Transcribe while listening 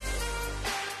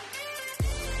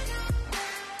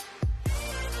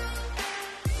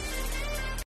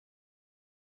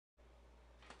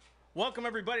Welcome,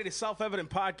 everybody, to Self-Evident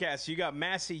Podcast. You got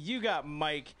Massey, you got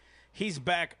Mike. He's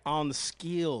back on the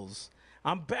skills.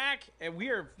 I'm back, and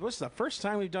this is the first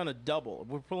time we've done a double.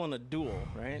 We're pulling a dual,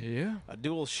 right? Yeah. A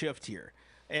dual shift here.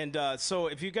 And so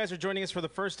if you guys are joining us for the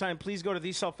first time, please go to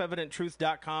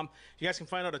theselfevidenttruth.com. You guys can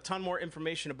find out a ton more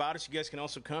information about us. You guys can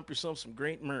also comp yourself some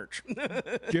great merch.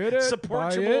 Get it.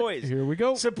 Support Buy your it. boys. Here we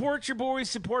go. Support your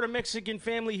boys. Support a Mexican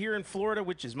family here in Florida,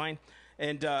 which is mine.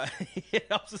 And it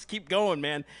helps us keep going,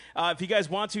 man. If you guys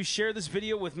want to, share this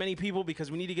video with many people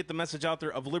because we need to get the message out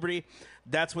there of liberty.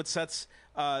 That's what sets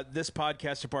this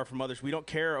podcast apart from others. We don't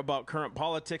care about current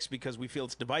politics because we feel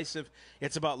it's divisive.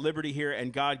 It's about liberty here,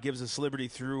 and God gives us liberty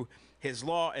through his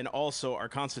law and also our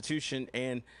Constitution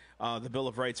and the Bill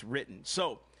of Rights written.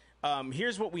 So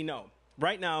here's what we know.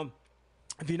 Right now,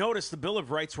 if you notice, the Bill of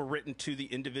Rights were written to the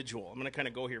individual. I'm going to kind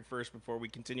of go here first before we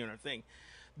continue on our thing.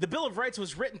 The Bill of Rights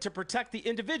was written to protect the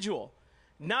individual,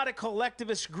 not a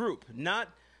collectivist group.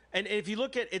 And if you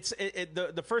look at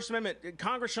the First Amendment,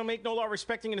 Congress shall make no law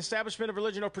respecting an establishment of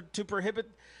religion or to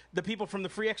prohibit the people from the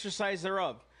free exercise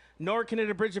thereof, nor can it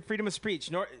abridge the freedom of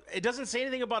speech. Nor it doesn't say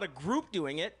anything about a group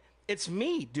doing it. It's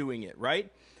me doing it,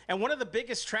 right? And one of the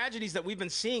biggest tragedies that we've been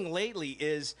seeing lately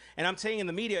is, and I'm saying in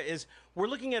the media, is we're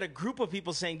looking at a group of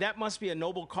people saying that must be a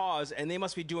noble cause and they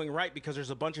must be doing right because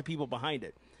there's a bunch of people behind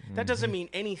it. That doesn't mean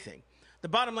anything. The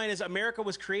bottom line is America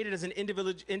was created as an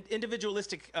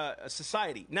individualistic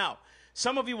society. Now,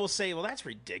 some of you will say, well, that's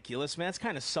ridiculous, man. It's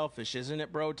kind of selfish, isn't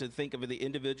it, bro, to think of the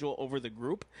individual over the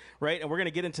group, right? And we're going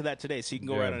to get into that today, so you can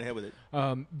go right on ahead with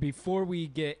it. Before we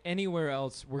get anywhere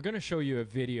else, we're going to show you a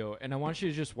video, and I want you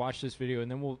to just watch this video,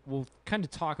 and then we'll kind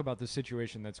of talk about the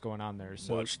situation that's going on there.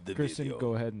 So, Watch the Kristen, video.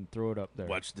 go ahead and throw it up there.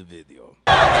 Watch the video.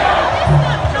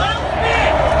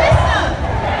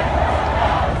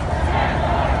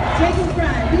 Jacob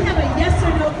Fry, we have a yes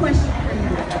or no question for you.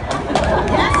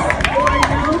 Yes or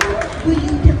no, will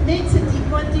you commit to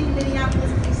defunding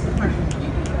Minneapolis Police Department?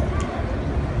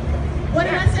 What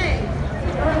did I say?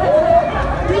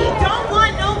 We don't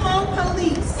want no more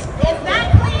police. Is that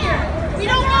clear? We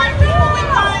don't want people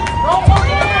with guns.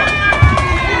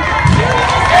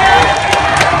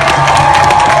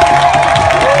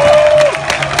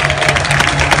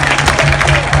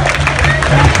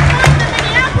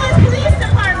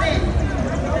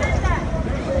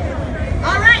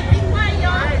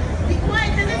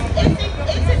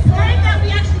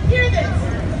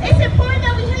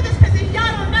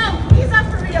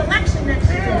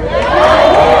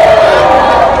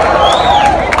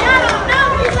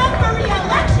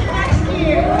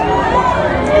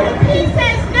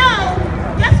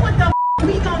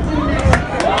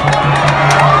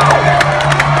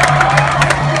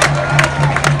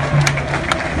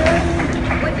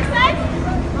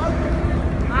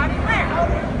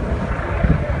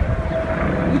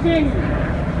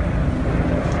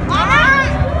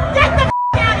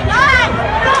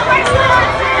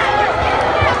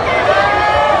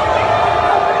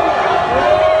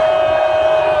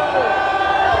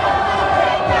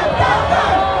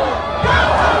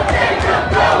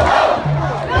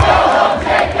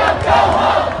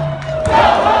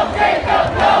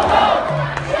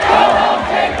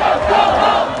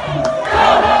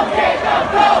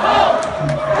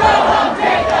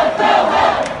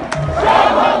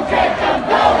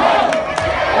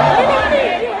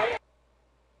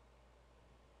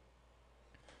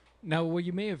 Now, what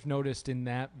you may have noticed in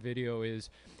that video is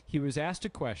he was asked a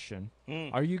question,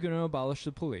 are you going to abolish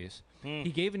the police?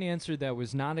 He gave an answer that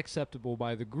was not acceptable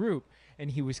by the group,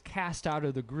 and he was cast out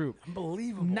of the group.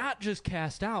 Unbelievable. Not just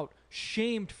cast out,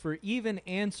 shamed for even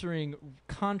answering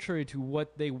contrary to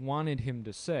what they wanted him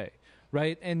to say,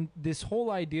 right? And this whole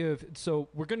idea of, so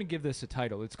we're going to give this a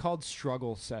title. It's called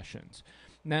Struggle Sessions.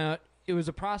 Now, it was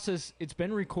a process, it's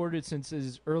been recorded since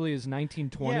as early as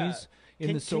 1920s.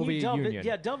 In the Soviet Union.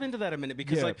 Delve into that a minute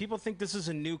because like people think this is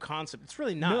a new concept. It's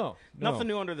really not. No. Nothing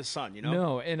new under the sun, you know?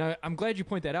 No, and I'm glad you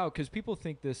point that out because people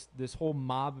think this whole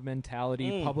mob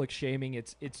mentality, public shaming,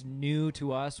 it's new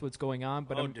to us, what's going on.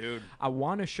 But I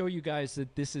want to show you guys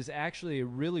that this is actually a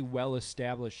really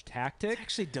well-established tactic. It's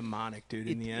actually demonic, dude,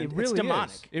 in the end. It really it's demonic.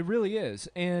 is. It really is.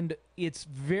 And it's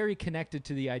very connected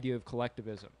to the idea of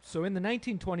collectivism. So in the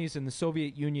 1920s in the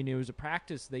Soviet Union, it was a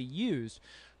practice they used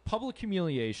public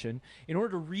humiliation in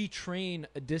order to retrain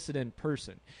a dissident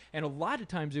person. And a lot of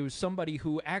times it was somebody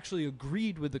who actually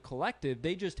agreed with the collective.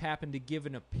 They just happened to give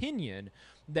an opinion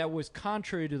that was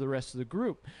contrary to the rest of the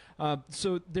group.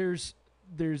 So there's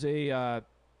a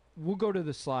we'll go to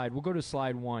the slide. We'll go to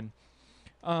slide 1.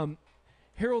 Harold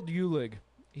Uhlig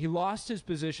He lost his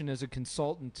position as a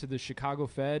consultant to the Chicago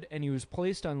Fed, and he was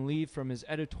placed on leave from his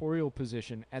editorial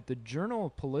position at the Journal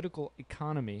of Political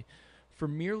Economy for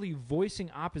merely voicing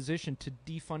opposition to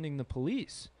defunding the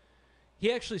police.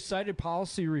 He actually cited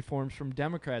policy reforms from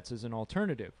Democrats as an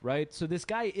alternative, right? So this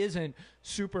guy isn't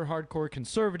super hardcore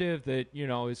conservative that,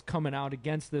 is coming out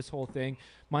against this whole thing.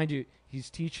 Mind you, he's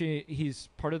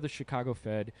part of the Chicago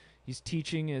Fed. He's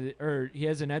teaching, or he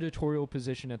has an editorial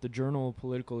position at the Journal of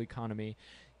Political Economy.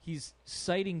 He's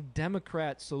citing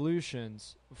Democrat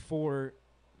solutions for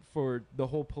the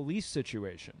whole police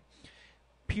situation.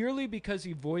 Purely because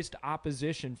he voiced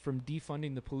opposition from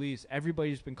defunding the police,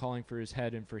 everybody's been calling for his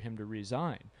head and for him to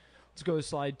resign. Let's go to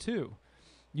slide 2.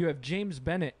 You have James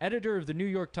Bennett, editor of the New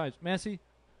York Times. Massey,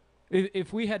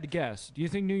 if we had to guess, do you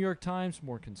think New York Times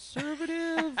more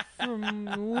conservative, from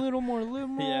a little more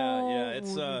liberal? Yeah,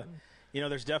 it's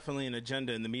there's definitely an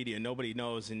agenda in the media. Nobody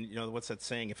knows, and what's that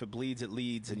saying? If it bleeds, it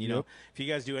leads. And if you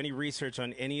guys do any research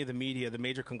on any of the media, the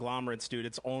major conglomerates, dude,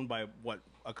 it's owned by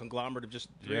a conglomerate of just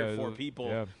 3 or 4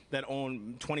 people that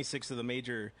own 26 of the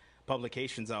major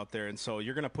publications out there, and so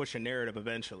you're going to push a narrative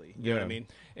eventually. You know what I mean?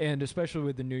 And especially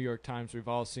with the New York Times, we've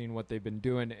all seen what they've been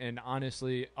doing, and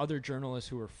honestly, other journalists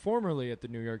who were formerly at the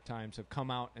New York Times have come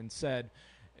out and said,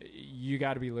 you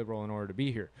got to be liberal in order to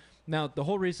be here. Now, the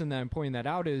whole reason that I'm pointing that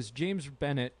out is James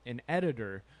Bennett, an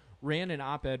editor, ran an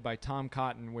op-ed by Tom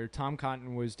Cotton where Tom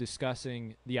Cotton was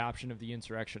discussing the option of the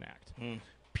Insurrection Act.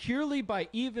 Purely by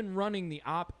even running the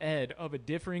op-ed of a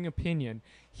differing opinion,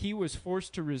 he was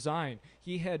forced to resign.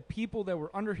 He had people that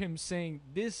were under him saying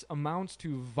this amounts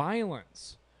to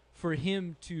violence for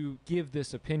him to give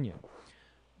this opinion.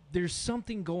 There's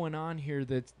something going on here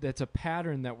that's a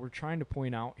pattern that we're trying to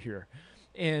point out here.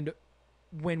 And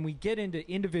when we get into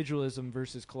individualism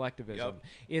versus collectivism,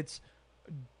 it's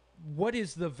what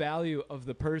is the value of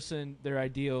the person, their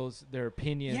ideals, their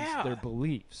opinions, their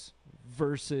beliefs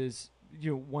versus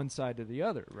one side or the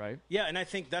other, right? Yeah, and I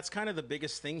think that's kind of the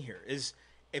biggest thing here is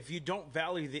if you don't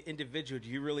value the individual, do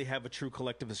you really have a true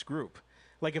collectivist group?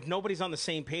 Like if nobody's on the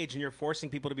same page and you're forcing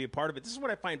people to be a part of it, this is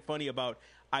what I find funny about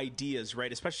ideas,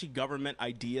 right? Especially government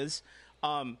ideas.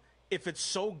 If it's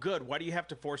so good, why do you have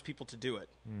to force people to do it?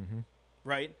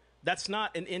 Right? That's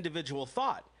not an individual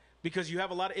thought because you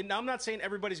have a lot of, and I'm not saying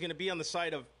everybody's going to be on the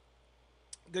side of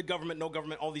good government, no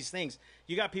government, all these things.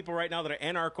 You got people right now that are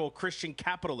anarcho-Christian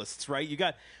capitalists, right? You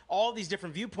got all these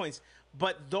different viewpoints.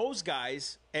 But those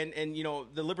guys and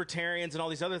the libertarians and all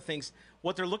these other things,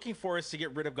 what they're looking for is to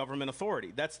get rid of government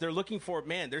authority. They're looking for,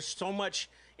 man, there's so much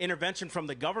intervention from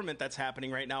the government that's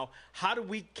happening right now.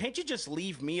 Can't you just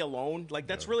leave me alone? Like,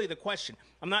 that's really the question.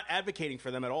 I'm not advocating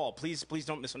for them at all. Please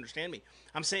don't misunderstand me.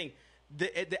 I'm saying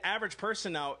the average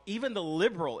person now, even the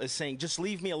liberal is saying, just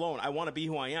leave me alone. I want to be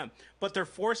who I am. But they're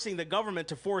forcing the government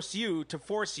to force you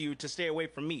to stay away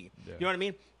from me. Yeah. You know what I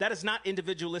mean? That is not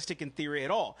individualistic in theory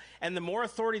at all. And the more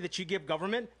authority that you give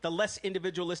government, the less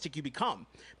individualistic you become.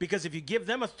 Because if you give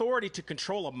them authority to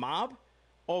control a mob,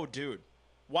 oh, dude,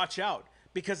 watch out.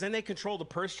 Because then they control the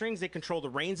purse strings, they control the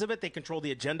reins of it, they control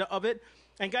the agenda of it.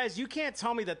 And guys, you can't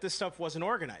tell me that this stuff wasn't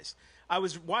organized. I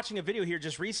was watching a video here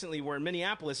just recently where in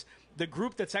Minneapolis, the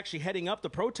group that's actually heading up the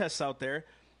protests out there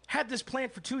had this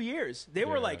planned for 2 years. They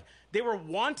were they were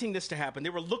wanting this to happen. They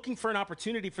were looking for an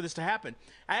opportunity for this to happen.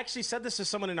 I actually said this to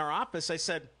someone in our office. I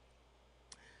said,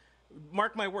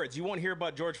 mark my words, you won't hear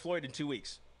about George Floyd in 2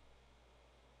 weeks.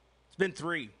 It's been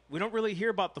 3. We don't really hear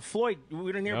about the Floyd.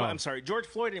 We don't hear about, I'm sorry, George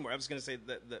Floyd anymore. I was going to say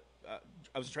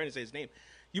I was trying to say his name.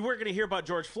 You weren't going to hear about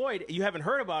George Floyd. You haven't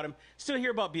heard about him. Still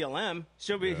hear about BLM.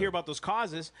 Still hear about those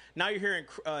causes. Now you're hearing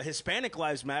Hispanic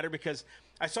Lives Matter because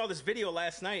I saw this video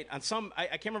last night on I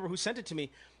can't remember who sent it to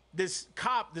me. This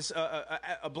cop,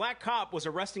 a black cop was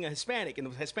arresting a Hispanic,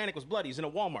 and the Hispanic was bloody. He's in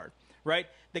a Walmart, right?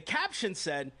 The caption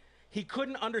said he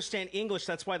couldn't understand English.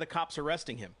 That's why the cop's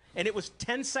arresting him. And it was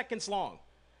 10 seconds long.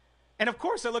 And of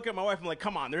course I look at my wife. I'm like,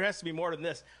 come on, there has to be more than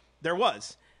this. There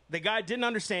was. The guy didn't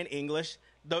understand English.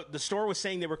 The store was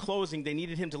saying they were closing. They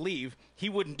needed him to leave. He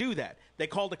wouldn't do that. They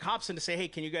called the cops in to say, hey,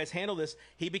 can you guys handle this?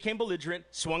 He became belligerent,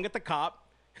 swung at the cop.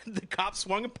 The cop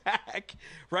swung him back,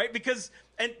 right?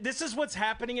 And this is what's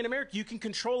happening in America. You can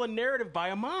control a narrative by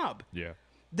a mob. Yeah.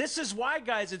 This is why,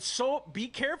 guys, be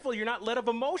careful you're not led of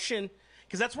emotion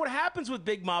because that's what happens with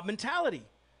big mob mentality,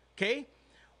 okay?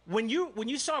 When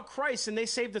you saw Christ and they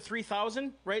saved the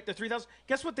 3,000, right? The 3,000,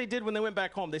 guess what they did when they went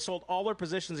back home? They sold all their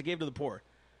possessions and gave to the poor.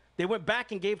 They went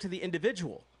back and gave to the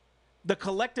individual. The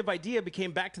collective idea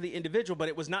became back to the individual, but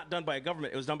it was not done by a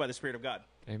government. It was done by the Spirit of God.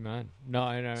 Amen. No,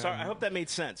 I Sorry, I hope that made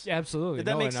sense. Absolutely. Did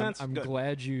that make sense? I'm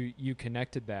glad you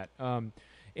connected that.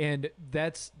 And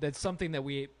that's something that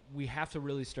we have to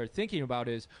really start thinking about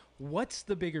is what's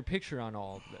the bigger picture on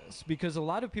all of this? Because a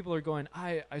lot of people are going,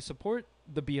 I support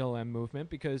the BLM movement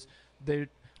because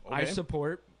I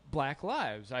support Black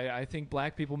lives. I think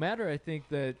Black people matter. I think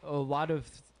that a lot of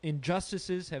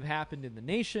injustices have happened in the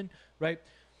nation, right?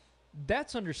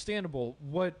 That's understandable.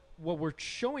 What we're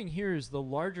showing here is the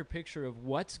larger picture of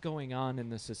what's going on in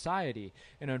the society.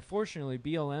 And unfortunately,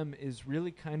 BLM is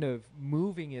really kind of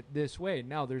moving it this way.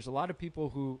 Now, there's a lot of people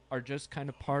who are just kind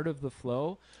of part of the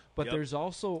flow, but there's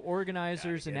also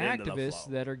organizers and activists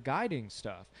that are guiding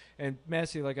stuff. And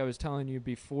Massey, like I was telling you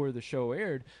before the show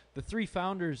aired, the 3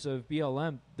 founders of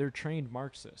BLM, they're trained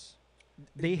Marxists.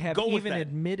 They have even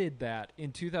admitted that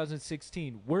in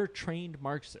 2016. We're trained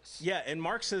Marxists. Yeah, and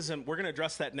Marxism, we're going to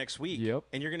address that next week. Yep.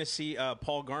 And you're going to see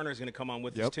Paul Garner is going to come on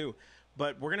with us too.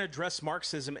 But we're going to address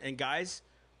Marxism. And guys,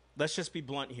 let's just be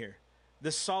blunt here.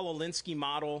 This Saul Alinsky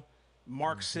model,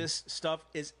 Marxist stuff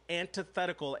is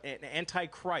antithetical and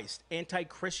anti-Christ,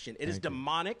 anti-Christian. It is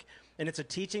demonic. And it's a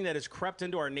teaching that has crept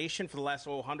into our nation for the last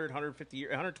 100, 150 years,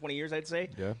 120 years, I'd say,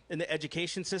 in the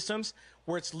education systems,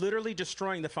 where it's literally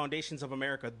destroying the foundations of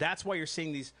America. That's why you're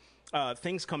seeing these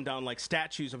things come down like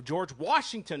statues of George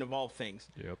Washington, of all things,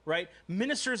 right?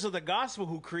 Ministers of the gospel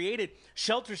who created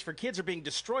shelters for kids are being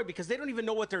destroyed because they don't even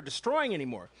know what they're destroying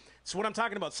anymore. So what I'm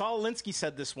talking about, Saul Alinsky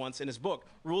said this once in his book,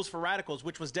 Rules for Radicals,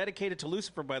 which was dedicated to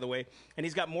Lucifer, by the way, and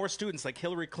he's got more students like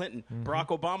Hillary Clinton. Barack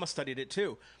Obama studied it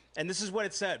too. And this is what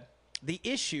it said. The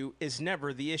issue is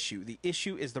never the issue. The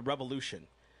issue is the revolution.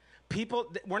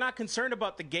 People, we're not concerned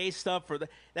about the gay stuff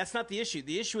that's not the issue.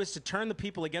 The issue is to turn the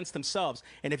people against themselves.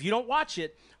 And if you don't watch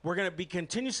it, we're going to be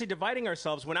continuously dividing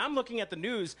ourselves. When I'm looking at the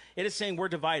news, it is saying we're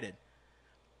divided.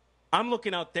 I'm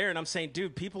looking out there and I'm saying,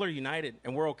 dude, people are united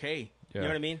and we're okay. You know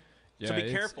what I mean? So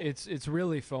be careful. It's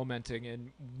really fomenting.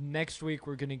 And next week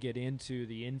we're going to get into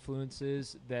the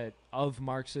influences of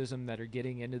Marxism that are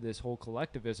getting into this whole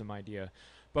collectivism idea.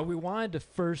 But we wanted to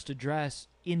first address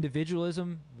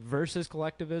individualism versus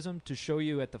collectivism to show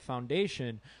you at the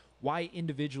foundation why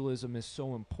individualism is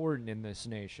so important in this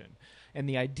nation. And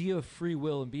the idea of free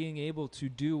will and being able to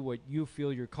do what you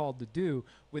feel you're called to do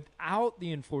without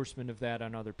the enforcement of that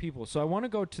on other people. So I want to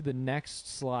go to the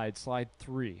next slide, slide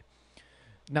 3.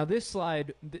 Now this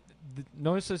slide,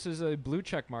 notice this is a blue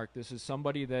check mark. This is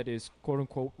somebody that is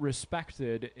quote-unquote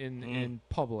respected in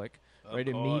public, right?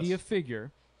 A media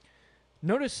figure.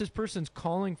 Notice this person's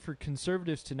calling for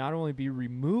conservatives to not only be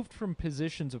removed from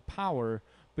positions of power,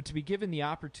 but to be given the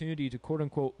opportunity to,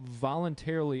 quote-unquote,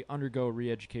 voluntarily undergo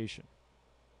re-education.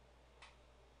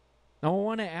 Now, I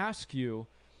want to ask you,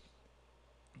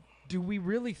 do we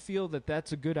really feel that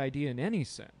that's a good idea in any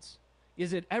sense?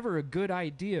 Is it ever a good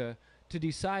idea to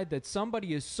decide that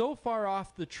somebody is so far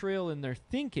off the trail in their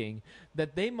thinking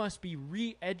that they must be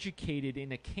re-educated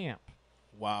in a camp?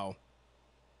 Wow.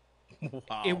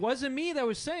 Wow. It wasn't me that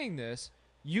was saying this.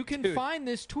 You can find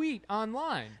this tweet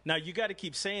online. Now, you got to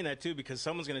keep saying that, too, because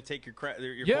someone's going to take your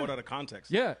quote out of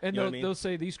context. Yeah, and they'll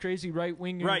say these crazy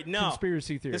right-wing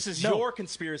conspiracy theories. This is your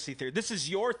conspiracy theory. This is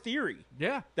your theory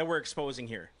that we're exposing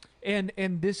here. And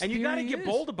you got to get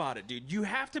bold about it, dude. You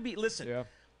have to be – listen,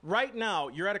 right now,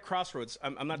 you're at a crossroads.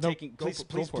 I'm not taking –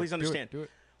 please understand. Do it.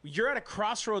 You're at a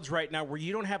crossroads right now where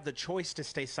you don't have the choice to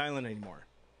stay silent anymore.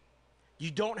 You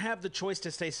don't have the choice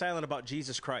to stay silent about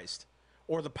Jesus Christ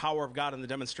or the power of God in the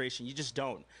demonstration. You just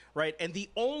don't, right? And the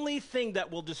only thing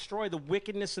that will destroy the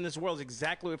wickedness in this world is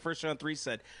exactly what 1 John 3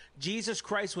 said. Jesus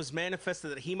Christ was manifested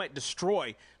that he might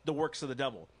destroy the works of the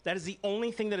devil. That is the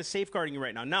only thing that is safeguarding you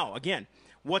right now. Now, again,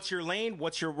 what's your lane?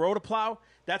 What's your road to plow?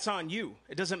 That's on you.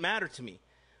 It doesn't matter to me.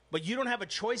 But you don't have a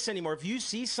choice anymore. If you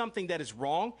see something that is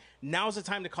wrong, now's the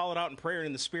time to call it out in prayer and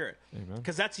in the Spirit.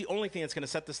 Because that's the only thing that's going to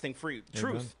set this thing free.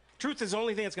 Truth. Truth is the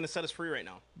only thing that's going to set us free right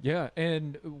now. Yeah,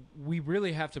 and we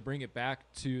really have to bring it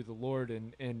back to the Lord.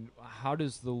 And how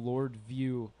does the Lord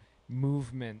view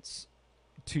movements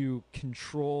to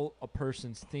control a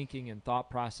person's thinking and thought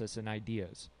process and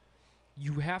ideas?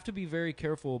 You have to be very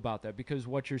careful about that, because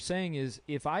what you're saying is,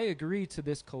 if I agree to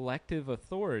this collective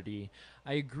authority,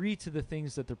 I agree to the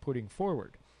things that they're putting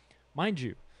forward. Mind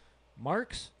you,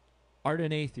 Marx, art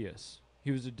an atheist. He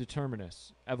was a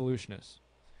determinist, evolutionist.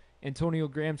 Antonio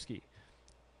Gramsci,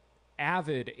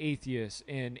 avid atheist,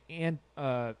 and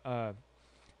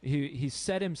he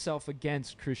set himself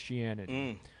against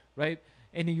Christianity, right?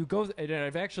 And you go, and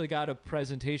I've actually got a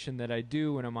presentation that I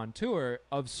do when I'm on tour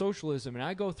of socialism, and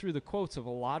I go through the quotes of a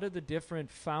lot of the different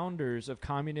founders of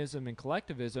communism and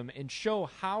collectivism and show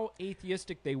how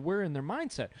atheistic they were in their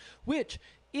mindset, which,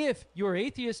 if you're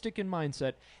atheistic in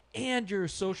mindset and you're a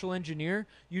social engineer,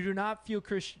 you do not feel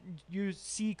you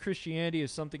see Christianity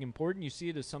as something important. You see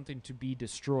it as something to be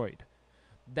destroyed.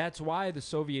 That's why the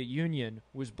Soviet Union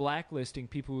was blacklisting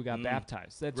people who got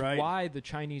baptized. That's Right. why the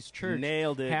Chinese church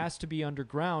Nailed it. has to be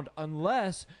underground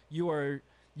unless you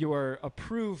are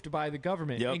approved by the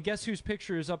government. Yep. And guess whose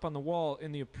picture is up on the wall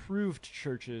in the approved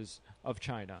churches of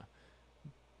China?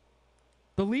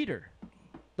 The leader,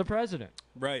 the president.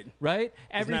 Right. Right?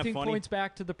 that Everything funny? points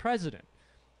back to the president.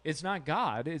 It's not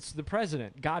God, it's the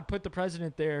president. God put the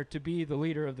president there to be the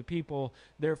leader of the people,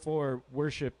 therefore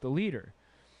worship the leader.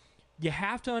 You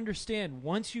have to understand,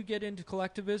 once you get into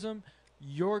collectivism,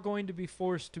 you're going to be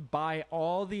forced to buy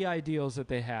all the ideals that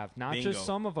they have, not Bingo. just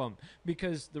some of them.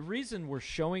 Because the reason we're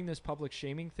showing this public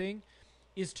shaming thing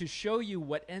is to show you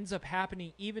what ends up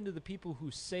happening even to the people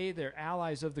who say they're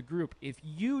allies of the group. If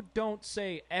you don't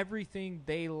say everything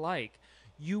they like,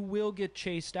 you will get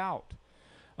chased out.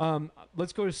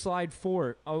 Let's go to slide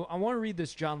 4. I want to read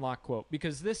this John Locke quote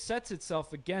because this sets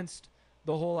itself against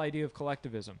the whole idea of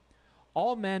collectivism.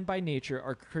 All men by nature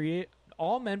are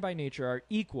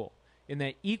equal in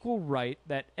that equal right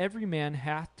that every man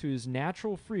hath to his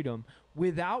natural freedom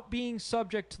without being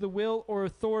subject to the will or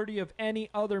authority of any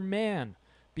other man.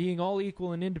 Being all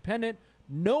equal and independent,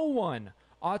 no one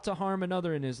ought to harm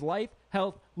another in his life,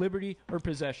 health, liberty, or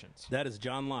possessions. That is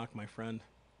John Locke, my friend.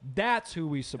 That's who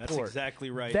we support. That's exactly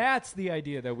right. That's the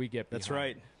idea that we get behind. That's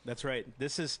right. That's right.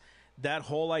 This is that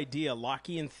whole idea,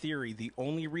 Lockean theory. The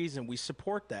only reason we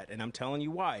support that, and I'm telling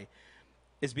you why,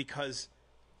 is because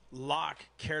Locke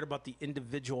cared about the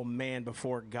individual man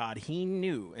before God. He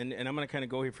knew, and I'm going to kind of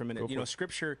go here for a minute.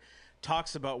 Scripture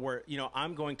talks about where,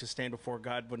 I'm going to stand before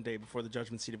God one day, before the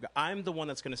judgment seat of God. I'm the one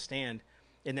that's going to stand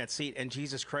in that seat, and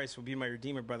Jesus Christ will be my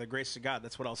Redeemer by the grace of God.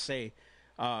 That's what I'll say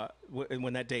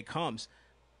when that day comes.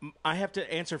 I have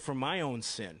to answer for my own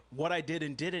sin, what I did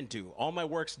and didn't do, all my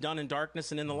works done in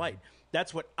darkness and in the light.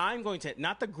 That's what I'm going to,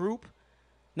 not the group,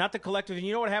 not the collective. And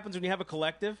you know what happens when you have a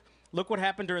collective? Look what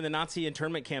happened during the Nazi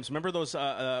internment camps. Remember those,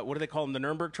 what do they call them, the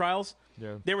Nuremberg trials?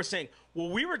 Yeah. They were saying, well,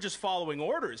 we were just following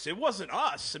orders. It wasn't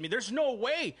us. I mean, there's no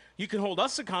way you can hold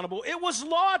us accountable. It was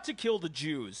law to kill the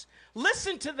Jews.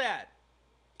 Listen to that.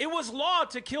 It was law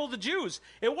to kill the Jews.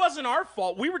 It wasn't our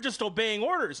fault. We were just obeying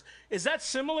orders. Is that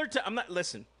similar to,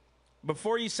 listen,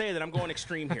 before you say that, I'm going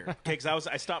extreme here. Okay, because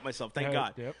I stopped myself, thank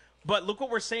God. Yep. But look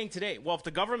what we're saying today. Well, if the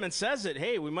government says it,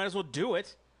 hey, we might as well do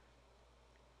it.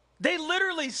 They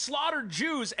literally slaughtered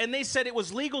Jews, and they said it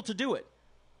was legal to do it.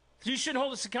 You shouldn't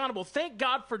hold us accountable. Thank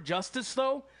God for justice,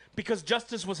 though, because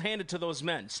justice was handed to those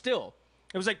men. Still,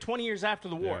 it was like 20 years after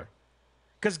the war.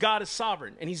 Because God is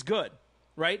sovereign, and he's good,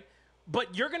 right?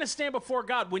 But you're going to stand before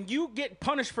God. When you get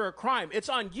punished for a crime, it's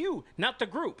on you, not the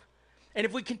group. And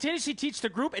if we continuously teach the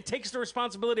group, it takes the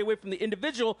responsibility away from the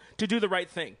individual to do the right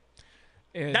thing.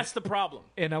 And, That's the problem.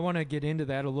 And I want to get into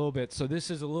that a little bit. So this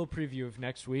is a little preview of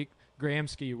next week.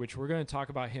 Gramsci, which we're going to talk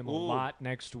about him a lot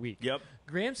next week. Yep.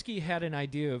 Gramsci had an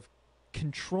idea of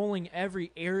controlling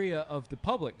every area of the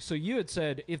public. So you had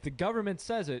said, if the government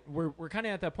says it, we're kind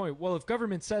of at that point. Well, if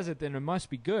government says it, then it must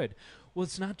be good. Well,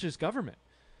 it's not just government.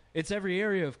 It's every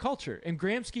area of culture. And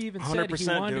Gramsci even said he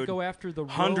wanted to go after the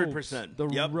robes, 100%. the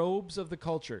robes of the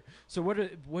culture. So what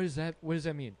does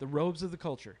that mean? The robes of the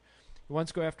culture. He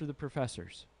wants to go after the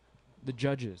professors, the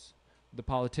judges, the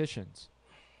politicians,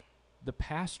 the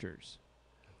pastors.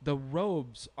 The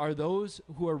robes are those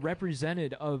who are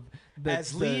represented of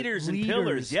as leaders and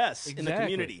pillars, yes, exactly. in the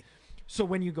community. So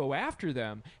when you go after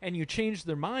them and you change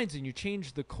their minds and you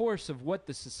change the course of what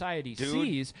the society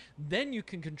sees, then you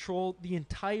can control the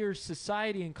entire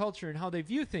society and culture and how they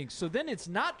view things. So then it's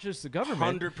not just the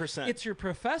government. 100%. It's your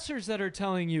professors that are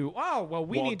telling you, oh, well,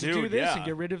 we need to do this and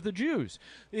get rid of the Jews.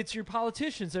 It's your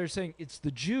politicians that are saying, it's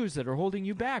the Jews that are holding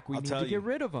you back. We need to get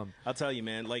rid of them. I'll tell you,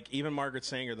 man, like even Margaret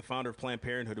Sanger, the founder of Planned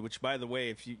Parenthood, which, by the way,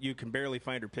 if you can barely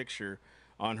find her picture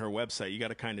on her website, you got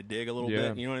to kind of dig a little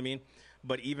bit. You know what I mean?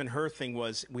 But even her thing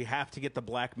was, we have to get the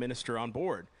black minister on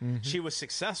board. She was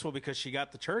successful because she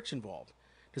got the church involved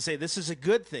to say, this is a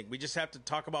good thing. We just have to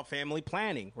talk about family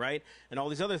planning, right? And all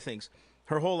these other things.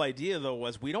 Her whole idea, though,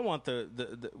 was we don't want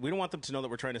we don't want them to know that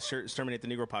we're trying to exterminate the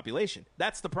Negro population.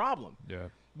 That's the problem. Yeah.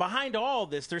 Behind all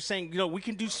this, they're saying, we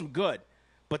can do some good.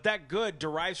 But that good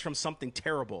derives from something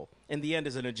terrible. In the end,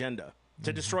 is an agenda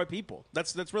to destroy people.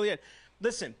 That's really it.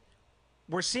 Listen,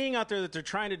 we're seeing out there that they're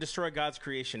trying to destroy God's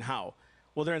creation. How?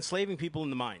 Well, they're enslaving people in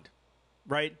the mind,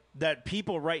 right? That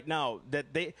people right now,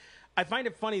 I find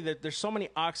it funny that there's so many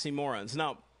oxymorons.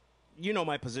 Now, you know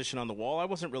my position on the wall. I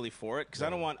wasn't really for it because I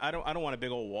don't want a big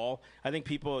old wall. I think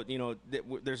people,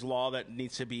 there's law that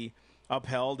needs to be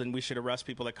upheld, and we should arrest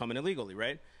people that come in illegally,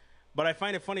 right? But I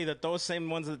find it funny that those same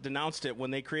ones that denounced it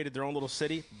when they created their own little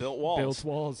city built walls. Built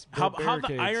walls. How Built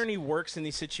the irony works in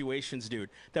these situations, dude.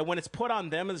 That when it's put on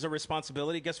them as a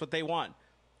responsibility, guess what they want?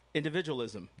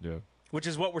 Individualism. Yeah. Which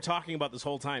is what we're talking about this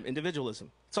whole time.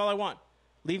 Individualism. That's all I want.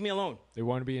 Leave me alone. They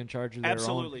want to be in charge of their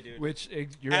Absolutely, own. dude. Which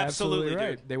you're absolutely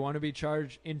right. Dude. They want to be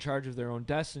in charge of their own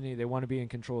destiny. They want to be in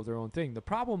control of their own thing. The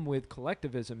problem with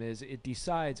collectivism is it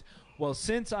decides, well,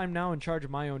 since I'm now in charge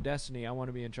of my own destiny, I want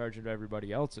to be in charge of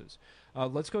everybody else's.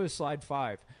 Let's go to slide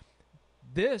 5.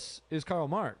 This is Karl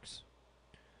Marx.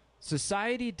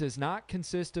 Society does not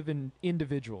consist of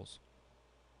individuals.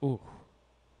 Ooh.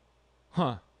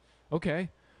 Huh. Okay.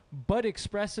 But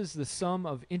expresses the sum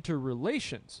of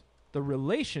interrelations. The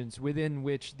relations within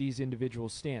which these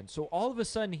individuals stand. So all of a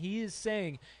sudden he is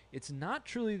saying it's not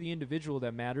truly the individual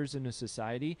that matters in a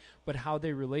society, but how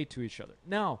they relate to each other.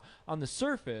 Now, on the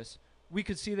surface, we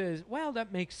could see that as, well,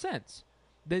 that makes sense.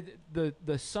 The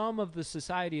sum of the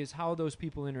society is how those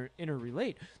people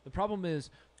interrelate. The problem is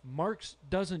Marx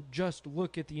doesn't just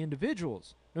look at the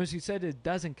individuals. Notice he said it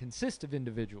doesn't consist of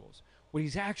individuals. What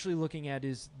he's actually looking at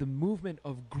is the movement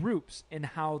of groups and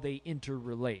how they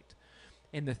interrelate.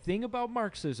 And the thing about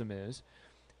Marxism is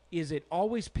it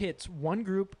always pits one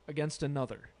group against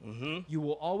another. Mm-hmm. You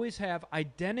will always have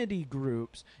identity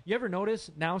groups. You ever notice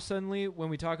now suddenly when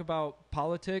we talk about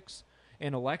politics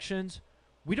and elections,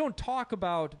 we don't talk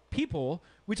about people,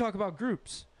 we talk about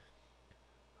groups.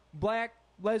 Black,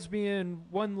 lesbian,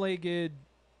 one-legged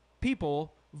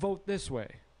people vote this way,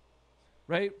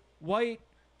 right? White,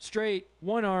 straight,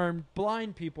 one-armed,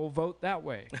 blind people vote that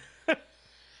way.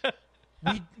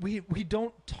 We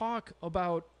don't talk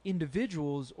about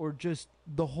individuals or just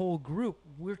the whole group.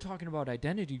 We're talking about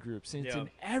identity groups. And it's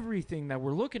in everything that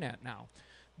we're looking at now.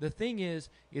 The thing is,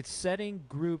 it's setting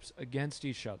groups against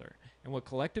each other. And what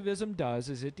collectivism does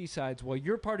is it decides, well,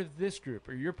 you're part of this group,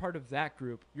 or you're part of that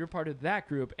group, you're part of that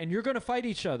group, and you're going to fight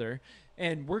each other,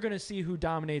 and we're going to see who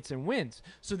dominates and wins.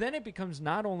 So then it becomes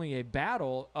not only a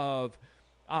battle of,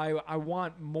 I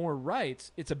want more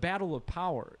rights, it's a battle of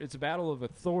power. It's a battle of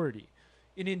authority.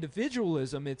 In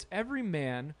individualism, it's every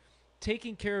man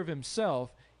taking care of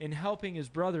himself and helping his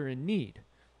brother in need.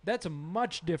 That's a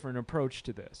much different approach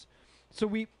to this. So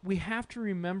we have to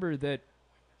remember that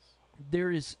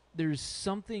there's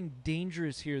something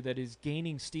dangerous here that is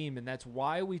gaining steam, and that's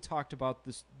why we talked about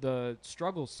the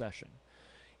struggle session.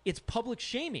 It's public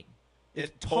shaming.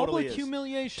 It's totally public is.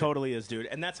 humiliation. Totally is, dude.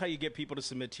 And that's how you get people to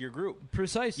submit to your group.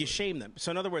 Precisely. You shame them.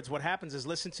 So in other words, what happens is,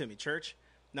 listen to me, church.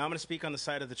 Now I'm going to speak on the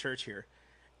side of the church here.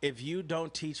 If you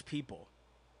don't teach people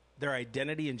their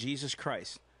identity in Jesus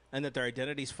Christ, and that their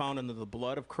identity is found under the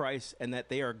blood of Christ, and that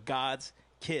they are God's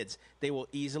kids, they will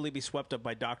easily be swept up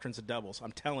by doctrines of devils.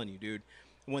 I'm telling you, dude.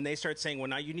 When they start saying, well,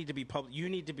 now you need to be public, you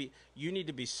need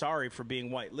to be sorry for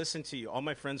being white. Listen to you, all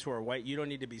my friends who are white, you don't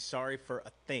need to be sorry for a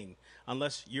thing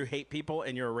unless you hate people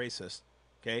and you're a racist.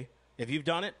 Okay? If you've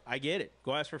done it, I get it.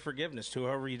 Go ask for forgiveness to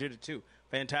whoever you did it to.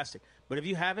 Fantastic. But if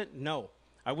you haven't, no.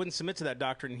 I wouldn't submit to that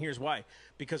doctrine, and here's why.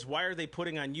 Because why are they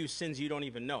putting on you sins you don't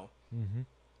even know? Mm-hmm.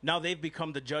 Now they've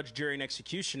become the judge, jury, and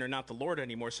executioner, not the Lord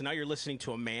anymore. So now you're listening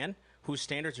to a man whose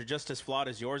standards are just as flawed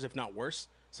as yours, if not worse,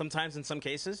 sometimes in some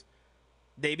cases.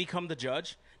 They become the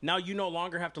judge. Now you no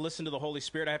longer have to listen to the Holy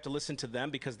Spirit. I have to listen to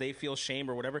them because they feel shame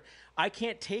or whatever. I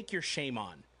can't take your shame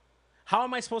on. How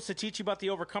am I supposed to teach you about the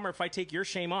overcomer if I take your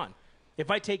shame on? If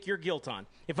I take your guilt on?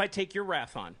 If I take your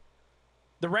wrath on?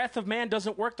 The wrath of man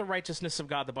doesn't work the righteousness of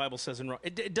God, the Bible says in Rome.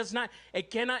 It does not.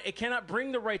 It cannot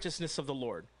bring the righteousness of the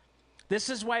Lord. This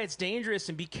is why it's dangerous,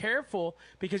 and be careful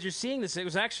because you're seeing this. It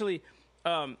was actually,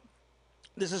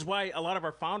 this is why a lot of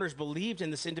our founders believed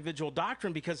in this individual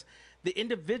doctrine, because the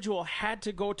individual had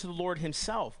to go to the Lord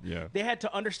himself. Yeah. They had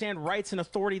to understand rights and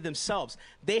authority themselves.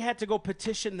 They had to go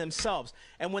petition themselves.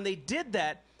 And when they did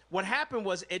that, what happened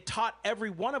was it taught every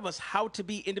one of us how to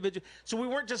be individual. So we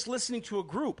weren't just listening to a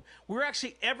group. We were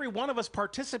actually, every one of us,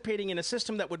 participating in a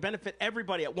system that would benefit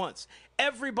everybody at once.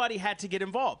 Everybody had to get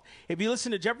involved. If you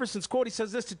listen to Jefferson's quote, he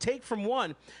says this: to take from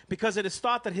one because it is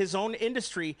thought that his own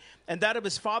industry and that of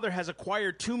his father has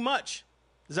acquired too much.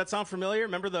 Does that sound familiar?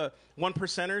 Remember the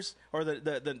 1%ers or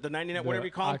the 99, whatever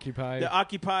you call them? Occupy. The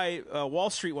Occupy Wall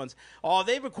Street ones. Oh,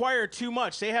 they've acquired too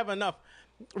much. They have enough,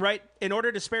 right? In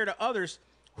order to spare to others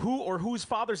who or whose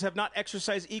fathers have not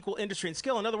exercised equal industry and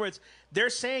skill. In other words, they're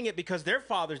saying it because their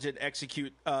fathers didn't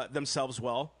execute themselves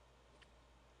well.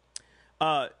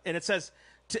 And it says,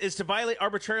 is to violate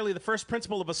arbitrarily the first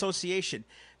principle of association,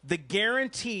 the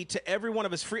guarantee to everyone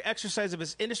of his free exercise of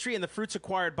his industry and the fruits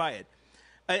acquired by it.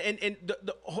 And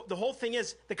the whole thing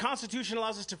is the Constitution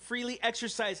allows us to freely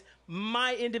exercise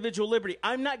my individual liberty.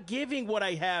 I'm not giving what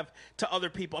I have to other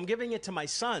people. I'm giving it to my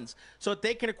sons so that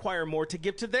they can acquire more to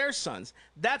give to their sons.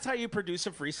 That's how you produce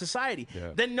a free society.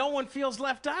 Yeah. Then no one feels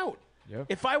left out. Yeah.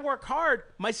 If I work hard,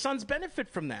 my sons benefit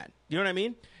from that. You know what I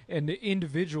mean? And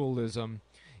individualism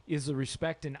is the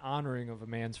respect and honoring of a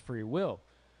man's free will.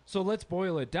 So let's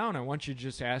boil it down. I want you to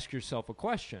just ask yourself a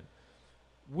question.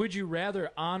 Would you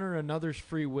rather honor another's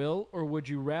free will, or would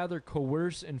you rather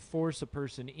coerce and force a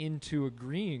person into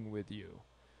agreeing with you?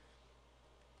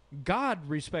 God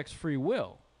respects free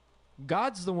will.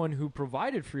 God's the one who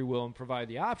provided free will and provided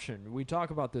the option. We talk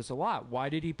about this a lot. Why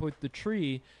did he put the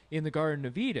tree in the Garden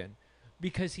of Eden?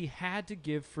 Because he had to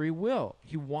give free will.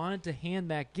 He wanted to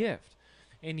hand that gift.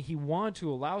 And he wanted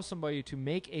to allow somebody to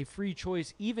make a free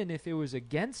choice even if it was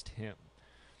against him.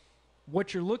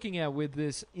 What you're looking at with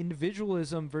this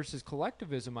individualism versus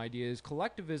collectivism idea is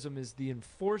collectivism is the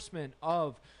enforcement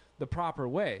of the proper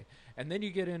way. And then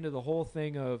you get into the whole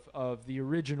thing of the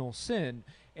original sin,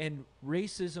 and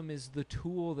racism is the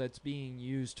tool that's being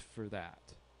used for that.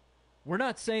 We're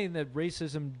not saying that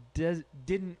racism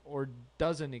didn't or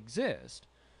doesn't exist,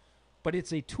 but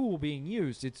it's a tool being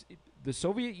used. The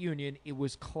Soviet Union, it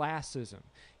was classism.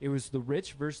 It was the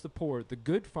rich versus the poor, the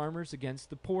good farmers against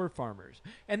the poor farmers.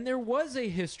 And there was a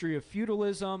history of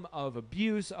feudalism, of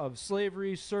abuse, of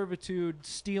slavery, servitude,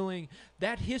 stealing.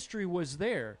 That history was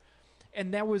there.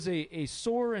 And that was a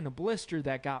sore and a blister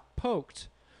that got poked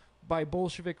by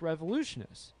Bolshevik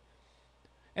revolutionists.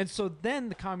 And so then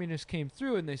the communists came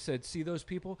through and they said, see those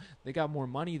people? They got more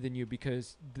money than you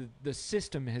because the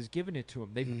system has given it to them.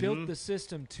 They've built the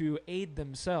system to aid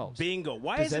themselves. Bingo.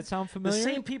 Why Does is that it sound familiar? the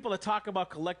same people that talk about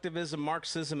collectivism,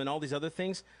 Marxism, and all these other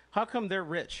things, how come they're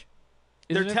rich?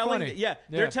 Isn't They're it telling, funny?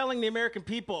 they're telling the American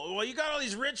people, well, you got all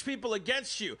these rich people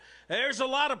against you. There's a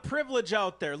lot of privilege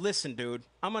out there. Listen, dude,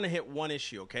 I'm going to hit one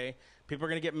issue, okay? People are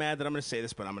going to get mad that I'm going to say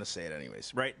this, but I'm going to say it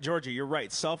anyways. Right? Georgia, you're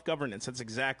right. Self-governance. That's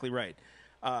exactly right.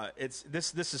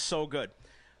 This is so good.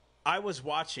 I was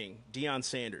watching Deion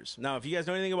Sanders. Now, if you guys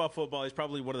know anything about football, he's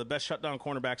probably one of the best shutdown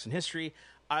cornerbacks in history.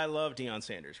 I love Deion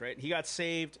Sanders, right? He got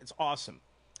saved. It's awesome.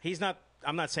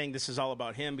 I'm not saying this is all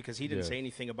about him because he didn't say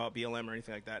anything about BLM or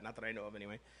anything like that. Not that I know of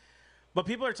anyway. But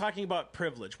people are talking about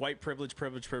privilege, white privilege,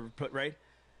 right?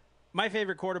 My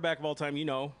favorite quarterback of all time, you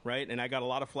know, right? And I got a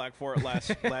lot of flack for it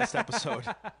last episode.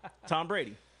 Tom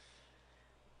Brady.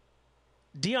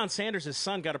 Deion Sanders'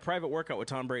 son got a private workout with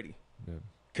Tom Brady. Yeah.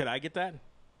 Could I get that?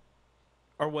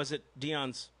 Or was it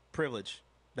Deion's privilege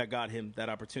that got him that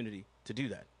opportunity to do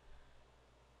that?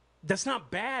 That's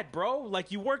not bad, bro.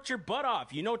 Like, you worked your butt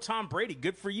off. You know Tom Brady.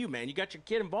 Good for you, man. You got your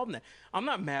kid involved in that. I'm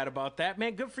not mad about that,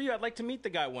 man. Good for you. I'd like to meet the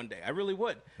guy one day. I really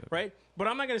would, right? But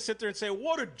I'm not going to sit there and say,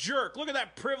 what a jerk. Look at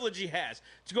that privilege he has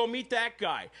to go meet that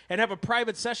guy and have a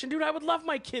private session. Dude, I would love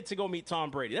my kid to go meet Tom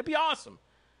Brady. That'd be awesome.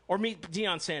 Or meet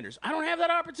Deion Sanders. I don't have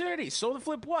that opportunity. So the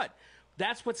flip what?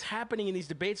 That's what's happening in these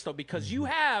debates, though, because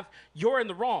you're in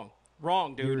the wrong.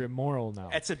 Wrong, dude. You're immoral now.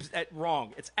 It's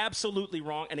wrong. It's absolutely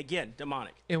wrong. And again,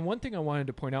 demonic. And one thing I wanted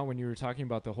to point out when you were talking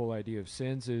about the whole idea of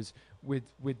sins is with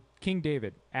King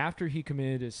David, after he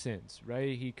committed his sins,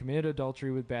 right? He committed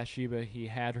adultery with Bathsheba. He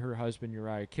had her husband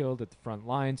Uriah killed at the front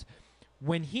lines.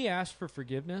 When he asked for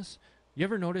forgiveness, you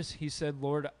ever notice he said,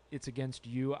 Lord, it's against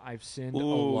you I've sinned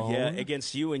alone? Yeah,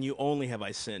 against you and you only have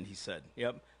I sinned, he said.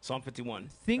 Yep, Psalm 51.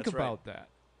 Think about that.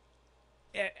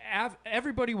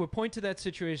 Everybody would point to that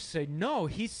situation and say, no,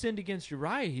 he sinned against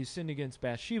Uriah. He sinned against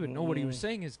Bathsheba. No, what he was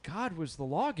saying is God was the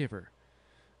lawgiver.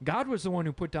 God was the one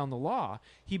who put down the law.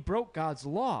 He broke God's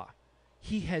law.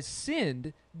 He has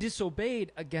sinned,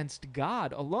 disobeyed against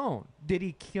God alone. Did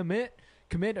he commit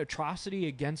atrocity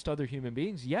against other human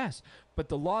beings? Yes, but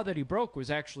the law that he broke was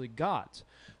actually God's.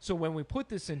 So when we put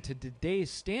this into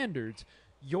today's standards,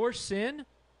 your sin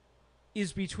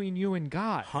is between you and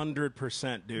God.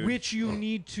 100%, dude. Which you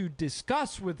need to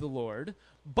discuss with the Lord,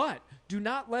 but do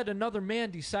not let another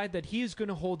man decide that he is going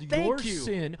to hold your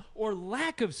sin or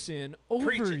lack of sin over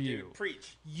Preach it, you. Dude.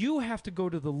 Preach. You have to go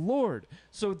to the Lord.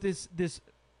 So this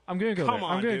I'm going to go there.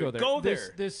 I'm going to go there. Go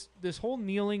there. This whole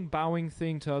kneeling, bowing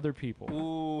thing to other people.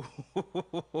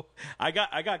 Ooh, I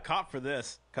got caught for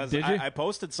this because Did you? I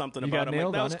posted something You about got it.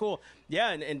 nailed That on was it? cool.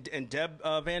 Yeah, and Deb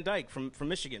Van Dyke from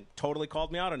Michigan totally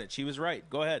called me out on it. She was right.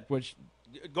 Go ahead.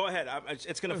 Go ahead.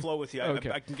 It's going to flow with you.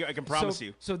 Okay. I can promise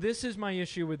you. So this is my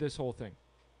issue with this whole thing.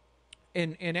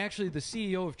 And actually the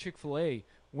CEO of Chick-fil-A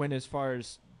went as far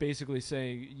as basically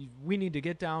saying we need to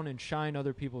get down and shine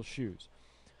other people's shoes.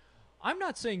 I'm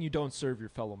not saying you don't serve your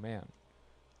fellow man.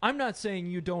 I'm not saying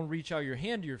you don't reach out your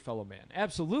hand to your fellow man.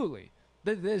 Absolutely.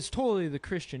 That is totally the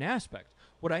Christian aspect.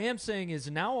 What I am saying is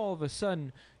now all of a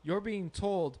sudden you're being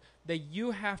told that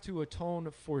you have to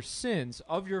atone for sins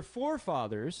of your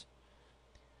forefathers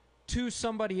to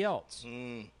somebody else,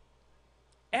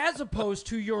 as opposed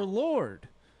to your Lord.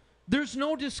 There's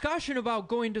no discussion about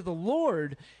going to the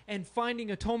Lord and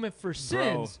finding atonement for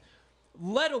sins,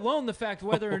 let alone the fact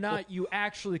whether or not you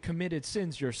actually committed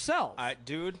sins yourself.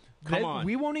 Dude, come on.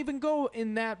 We won't even go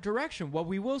in that direction. What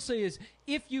we will say is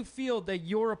if you feel that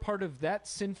you're a part of that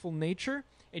sinful nature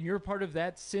and you're a part of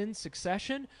that sin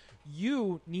succession,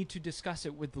 you need to discuss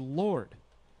it with the Lord.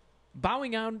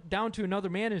 Bowing down to another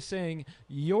man is saying,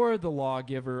 you're the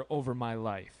lawgiver over my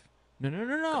life.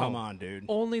 No. Come on, dude.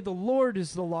 Only the Lord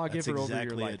is the lawgiver That's over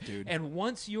your life. it, dude. And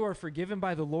once you are forgiven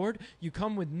by the Lord, you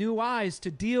come with new eyes to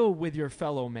deal with your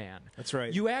fellow man. That's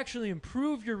right. You actually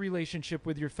improve your relationship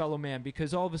with your fellow man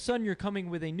because all of a sudden you're coming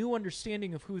with a new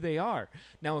understanding of who they are.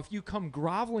 Now, if you come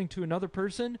groveling to another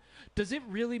person, does it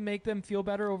really make them feel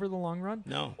better over the long run?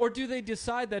 No. Or do they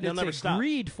decide that They'll never it's a stop.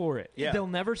 greed for it? Yeah. They'll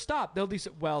never stop. They'll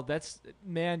decide, well, that's,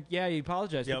 man, yeah, you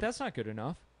apologize, Yep. but that's not good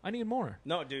enough. I need more.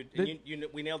 No, dude. And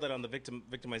we nailed that on the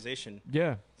victimization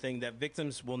Yeah. thing, that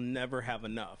victims will never have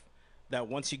enough. That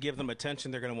once you give them attention,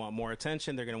 they're going to want more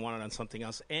attention. They're going to want it on something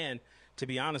else. And to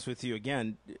be honest with you,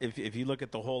 again, if you look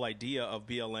at the whole idea of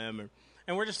BLM,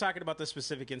 and we're just talking about this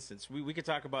specific instance, we could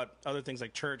talk about other things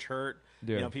like church hurt.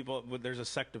 Yeah. You know, people. There's a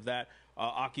sect of that.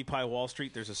 Occupy Wall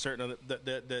Street. There's a certain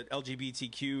the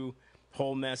LGBTQ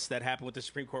whole mess that happened with the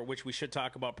Supreme Court, which we should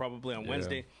talk about probably on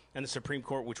Wednesday, and the Supreme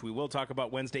Court, which we will talk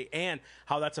about Wednesday, and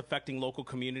how that's affecting local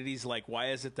communities. Like,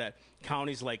 why is it that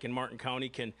counties like in Martin County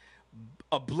can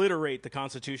obliterate the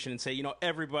Constitution and say, you know,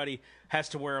 everybody has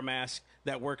to wear a mask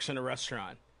that works in a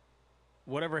restaurant?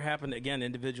 Whatever happened, again,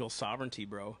 individual sovereignty,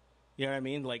 bro. You know what I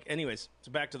mean? Like, anyways,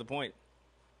 so back to the point.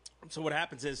 So what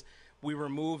happens is we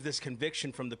remove this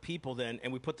conviction from the people then,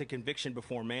 and we put the conviction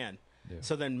before man. Yeah.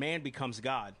 So then man becomes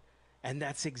God. And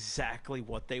that's exactly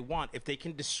what they want. If they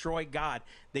can destroy God,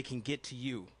 they can get to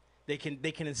you. They can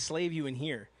enslave you in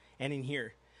here and in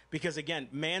here. Because again,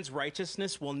 man's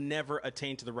righteousness will never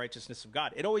attain to the righteousness of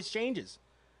God. It always changes.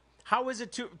 How is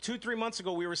it 3 months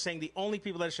ago we were saying the only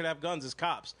people that should have guns is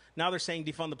cops? Now they're saying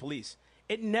defund the police.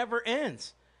 It never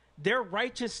ends. Their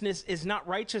righteousness is not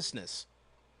righteousness.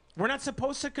 We're not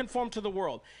supposed to conform to the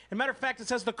world. As a matter of fact, it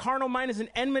says the carnal mind is an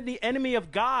enemy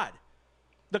of God.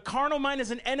 The carnal mind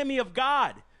is an enemy of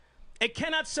God. It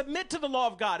cannot submit to the law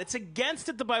of God. It's against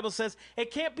it, the Bible says. It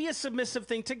can't be a submissive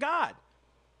thing to God.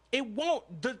 It won't.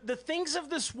 The things of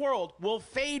this world will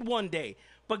fade one day,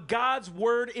 but God's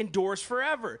word endures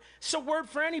forever. It's a word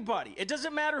for anybody. It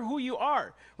doesn't matter who you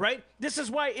are, right? This is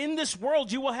why in this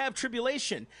world you will have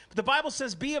tribulation. But the Bible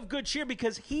says, be of good cheer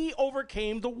because he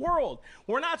overcame the world.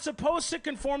 We're not supposed to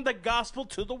conform the gospel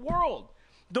to the world.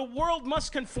 The world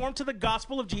must conform to the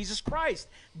gospel of Jesus Christ.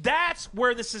 That's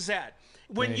where this is at.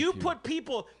 When you put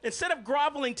people, instead of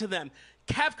groveling to them,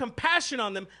 have compassion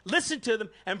on them, listen to them,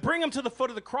 and bring them to the foot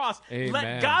of the cross. Amen.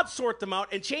 Let God sort them out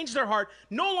and change their heart,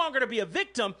 no longer to be a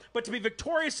victim, but to be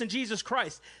victorious in Jesus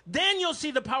Christ. Then you'll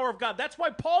see the power of God. That's why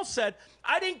Paul said,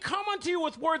 I didn't come unto you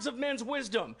with words of men's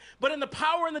wisdom, but in the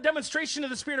power and the demonstration of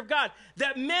the Spirit of God,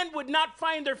 that men would not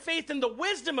find their faith in the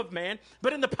wisdom of man,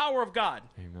 but in the power of God.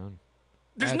 Amen.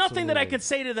 There's nothing that I can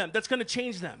say to them that's going to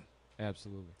change them.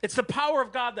 Absolutely. It's the power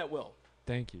of God that will.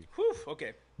 Thank you. Whew,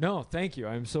 okay. No, thank you.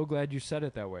 I'm so glad you said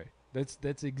it that way.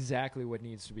 That's exactly what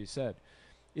needs to be said.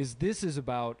 This is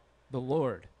about the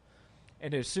Lord.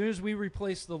 And as soon as we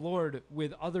replace the Lord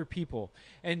with other people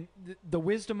and the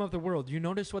wisdom of the world, you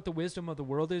notice what the wisdom of the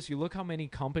world is? You look how many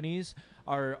companies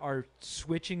are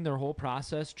switching their whole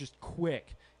process just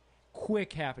quick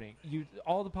happening.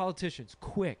 All the politicians,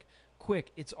 quick.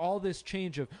 It's all this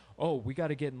change of, we got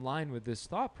to get in line with this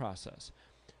thought process.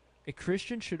 A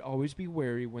Christian should always be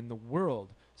wary when the world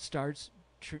starts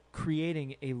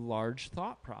creating a large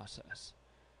thought process.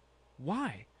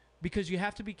 Why? Because you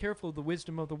have to be careful of the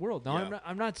wisdom of the world. Now, Yeah.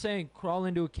 I'm not saying crawl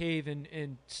into a cave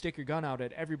and stick your gun out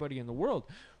at everybody in the world,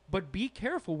 but be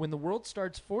careful when the world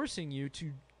starts forcing you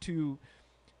to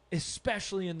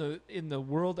especially in the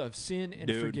world of sin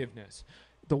and forgiveness.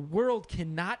 The world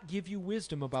cannot give you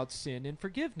wisdom about sin and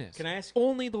forgiveness. Can I ask?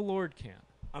 Only the Lord can.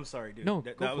 I'm sorry, dude. No,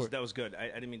 that go for was it. that was good. I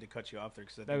didn't mean to cut you off there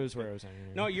because That was where I was at.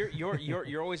 No,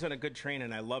 you're always on a good train,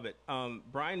 and I love it.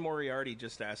 Brian Moriarty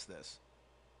just asked this.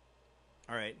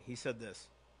 All right, he said this.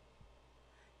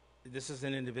 This is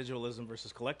an individualism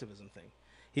versus collectivism thing.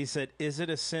 He said, "Is it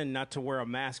a sin not to wear a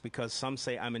mask because some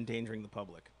say I'm endangering the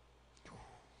public?"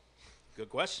 Good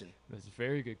question. That's a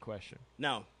very good question.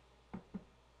 Now,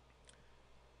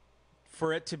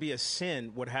 for it to be a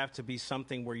sin would have to be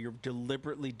something where you're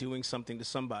deliberately doing something to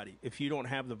somebody. If you don't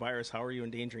have the virus, how are you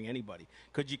endangering anybody?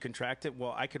 Could you contract it?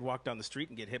 Well, I could walk down the street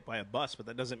and get hit by a bus, but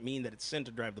that doesn't mean that it's sin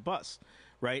to drive the bus,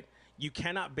 right? You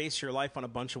cannot base your life on a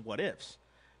bunch of what ifs.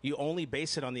 You only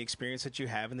base it on the experience that you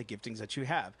have and the giftings that you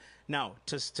have. Now,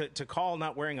 to call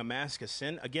not wearing a mask a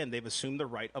sin, again, they've assumed the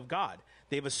right of God.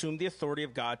 They've assumed the authority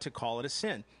of God to call it a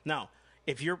sin. Now,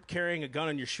 if you're carrying a gun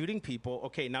and you're shooting people,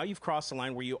 okay, now you've crossed the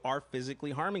line where you are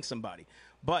physically harming somebody.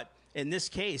 But in this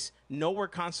case, nowhere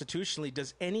constitutionally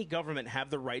does any government have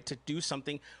the right to do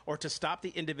something or to stop the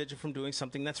individual from doing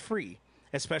something that's free,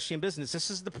 especially in business. This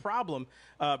is the problem,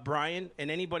 Brian, and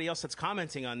anybody else that's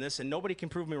commenting on this, and nobody can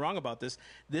prove me wrong about this.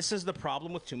 This is the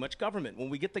problem with too much government.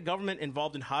 When we get the government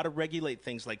involved in how to regulate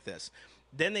things like this,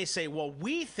 then they say, well,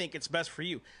 we think it's best for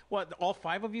you. What, all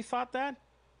 5 of you thought that?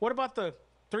 What about the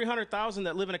 300,000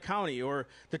 that live in a county, or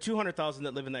the 200,000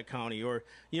 that live in that county, or,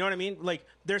 you know what I mean? Like,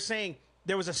 they're saying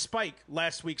there was a spike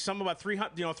last week. Some about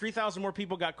 3,000 more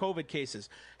people got COVID cases.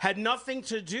 Had nothing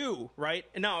to do, right?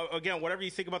 And now, again, whatever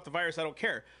you think about the virus, I don't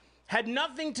care. Had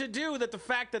nothing to do that the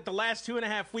fact that the last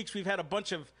 2.5 weeks we've had a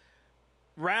bunch of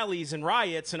rallies and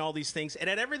riots and all these things. It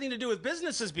had everything to do with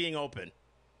businesses being open,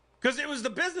 because it was the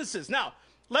businesses. Now,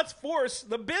 let's force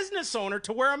the business owner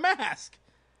to wear a mask,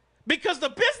 because the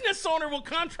business owner will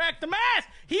contract the mask.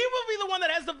 He will be the one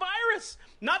that has the virus,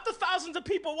 not the thousands of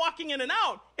people walking in and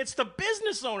out. It's the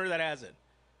business owner that has it.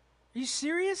 Are you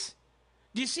serious?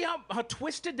 Do you see how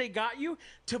twisted they got you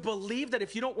to believe that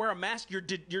if you don't wear a mask, you're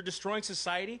destroying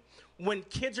society? When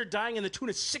kids are dying in the tune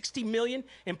of 60 million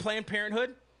in Planned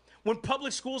Parenthood? When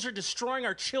public schools are destroying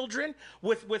our children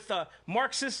with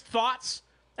Marxist thoughts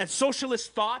and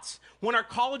socialist thoughts, when our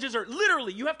colleges are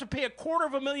literally, you have to pay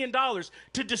 $250,000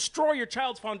 to destroy your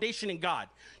child's foundation in God.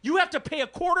 You have to pay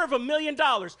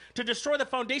 $250,000 to destroy the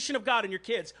foundation of God in your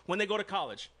kids when they go to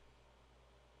college.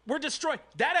 We're destroying.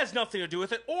 That has nothing to do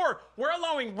with it. Or we're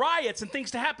allowing riots and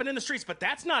things to happen in the streets, but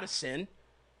that's not a sin,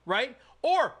 right?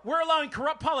 Or we're allowing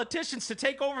corrupt politicians to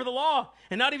take over the law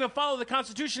and not even follow the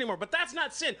Constitution anymore, but that's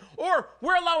not sin. Or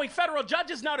we're allowing federal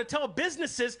judges now to tell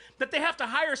businesses that they have to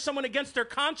hire someone against their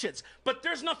conscience, but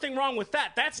there's nothing wrong with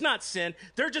that. That's not sin.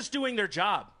 They're just doing their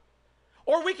job.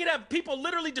 Or we could have people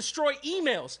literally destroy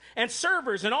emails and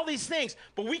servers and all these things,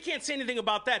 but we can't say anything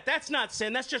about that. That's not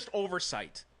sin. That's just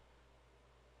oversight.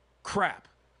 Crap.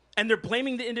 And they're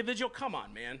blaming the individual? Come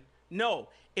on, man. No.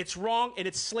 It's wrong, and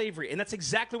it's slavery. And that's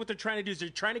exactly what they're trying to do, is they're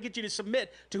trying to get you to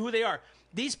submit to who they are.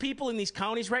 These people in these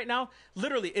counties right now,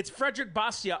 literally, it's Frederick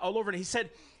Bastiat all over. And he said,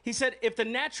 if the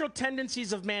natural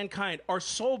tendencies of mankind are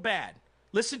so bad,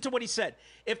 listen to what he said.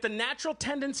 If the natural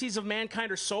tendencies of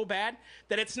mankind are so bad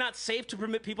that it's not safe to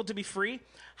permit people to be free,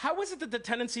 how is it that the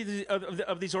tendencies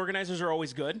of these organizers are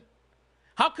always good?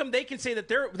 How come they can say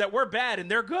that we're bad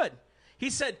and they're good? He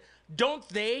said, don't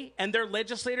they and their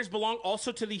legislators belong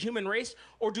also to the human race,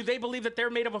 or do they believe that they're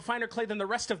made of a finer clay than the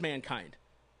rest of mankind?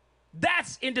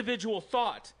 That's individual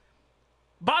thought.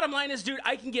 Bottom line is, dude,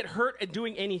 I can get hurt at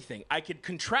doing anything. I could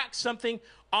contract something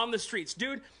on the streets.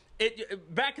 Dude,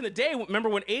 back in the day, remember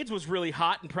when AIDS was really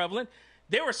hot and prevalent?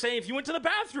 They were saying if you went to the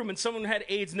bathroom and someone had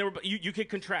AIDS, and you could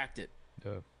contract it.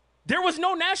 There was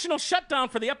no national shutdown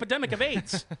for the epidemic of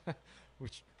AIDS.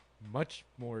 Which... much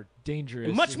more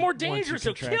dangerous. Much more dangerous.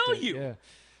 It'll kill you. Yeah.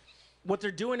 What they're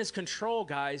doing is control,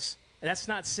 guys. And that's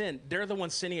not sin. They're the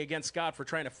ones sinning against God for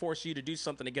trying to force you to do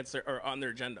something against on their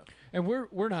agenda. And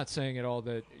we're not saying at all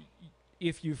that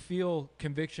if you feel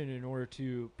conviction in order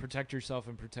to protect yourself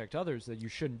and protect others, that you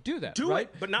shouldn't do that. Do right?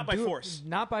 it, but not by force.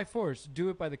 Not by force. Do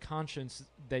it by the conscience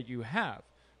that you have,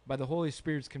 by the Holy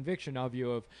Spirit's conviction of you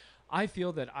of, I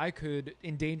feel that I could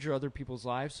endanger other people's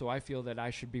lives, so I feel that I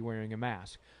should be wearing a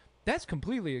mask. That's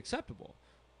completely acceptable.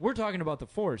 We're talking about the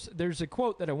force. There's a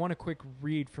quote that I want to quick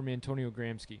read from Antonio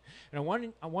Gramsci. And I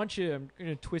want you, I'm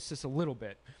going to twist this a little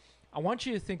bit. I want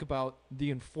you to think about the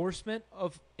enforcement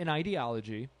of an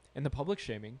ideology and the public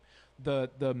shaming,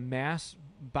 the mass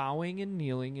bowing and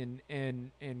kneeling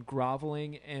and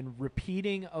groveling and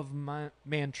repeating of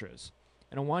mantras.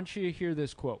 And I want you to hear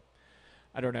this quote.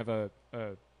 I don't have a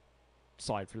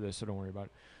slide for this, so don't worry about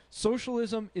it.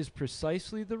 Socialism is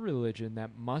precisely the religion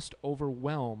that must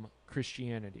overwhelm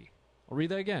Christianity. I'll read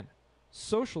that again.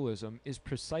 Socialism is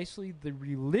precisely the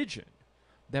religion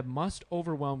that must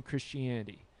overwhelm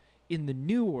Christianity. In the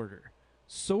new order,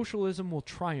 socialism will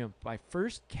triumph by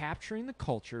first capturing the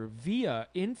culture via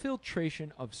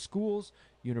infiltration of schools,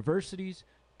 universities,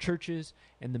 churches,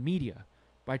 and the media,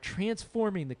 by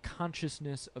transforming the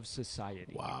consciousness of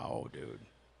society. Wow, dude.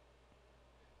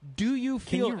 Do you Can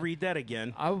feel? you read that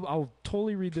again? I'll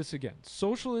totally read this again.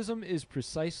 Socialism is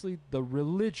precisely the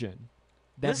religion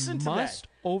that Listen to that. must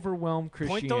overwhelm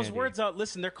Christianity. Point those words out.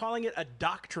 Listen, they're calling it a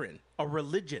doctrine, a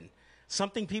religion,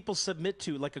 something people submit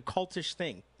to, like a cultish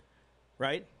thing,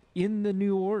 right? In the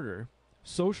new order,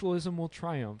 socialism will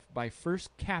triumph by first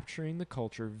capturing the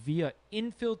culture via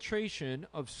infiltration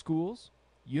of schools,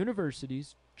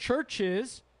 universities,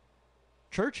 churches,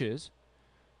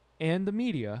 and the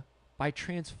media by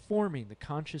transforming the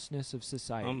consciousness of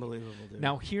society. Unbelievable, dude.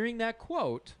 Now, hearing that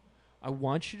quote, I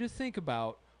want you to think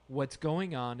about what's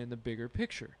going on in the bigger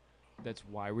picture. That's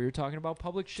why we were talking about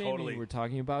public shaming. Totally. We're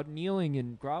talking about kneeling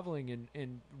and groveling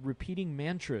and repeating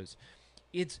mantras.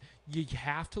 You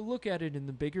have to look at it in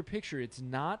the bigger picture. It's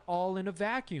not all in a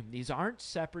vacuum. These aren't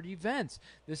separate events.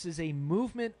 This is a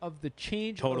movement of the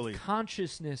change Totally. of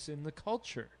consciousness in the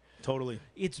culture. Totally.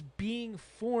 It's being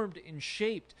formed and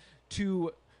shaped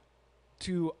to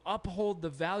uphold the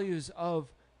values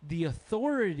of the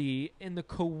authority and the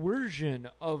coercion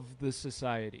of the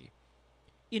society.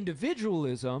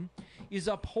 Individualism is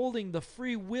upholding the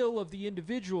free will of the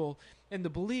individual and the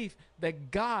belief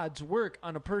that God's work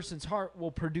on a person's heart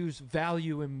will produce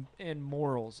value and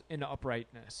morals and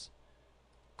uprightness.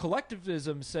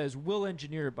 Collectivism says we'll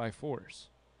engineer it by force.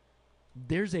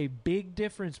 There's a big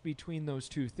difference between those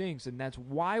two things, and that's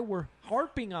why we're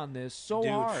harping on this so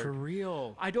Dude, hard. for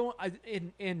real.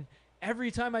 And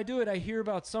every time I do it, I hear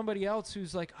about somebody else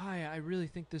who's like, I really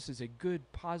think this is a good,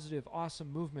 positive,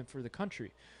 awesome movement for the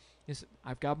country.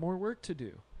 I've got more work to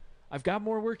do.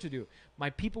 My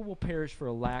people will perish for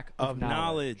a lack of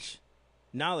knowledge.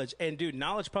 Knowledge. And, dude,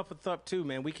 knowledge puffeth up, too,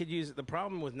 man. We could use it. The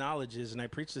problem with knowledge is, and I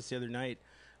preached this the other night,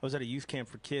 I was at a youth camp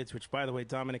for kids, which, by the way,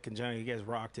 Dominic and Johnny, you guys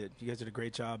rocked it. You guys did a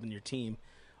great job, and your team,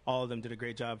 all of them did a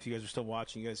great job. If you guys are still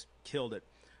watching, you guys killed it.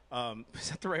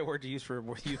 Is that the right word to use for a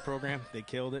youth program? They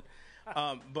killed it.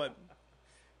 But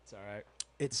It's all right.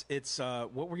 it's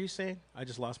what were you saying? I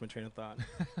just lost my train of thought.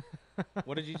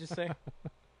 What did you just say?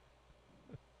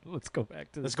 Let's go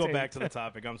back to the Let's go back to the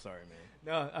topic. I'm sorry, man.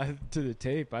 No, to the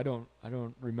tape. I don't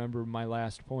remember my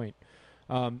last point.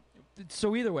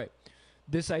 So either way,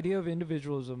 this idea of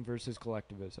individualism versus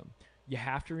collectivism, you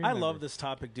have to remember. I love this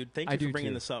topic, dude. Thank I you do for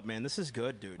bringing too. this up, man. This is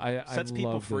good, dude. I Sets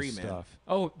people love free, this man. stuff.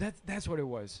 Oh, that's what it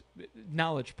was.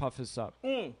 Knowledge puffs us up.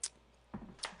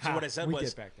 So what I said we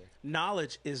was, get back there.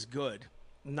 knowledge is good.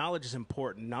 Knowledge is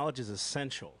important. Knowledge is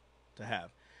essential to have.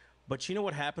 But you know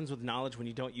what happens with knowledge when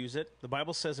you don't use it? The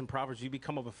Bible says in Proverbs, you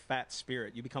become of a fat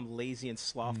spirit. You become lazy and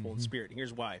slothful in spirit. And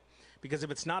here's why. Because if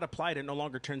it's not applied, it no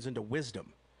longer turns into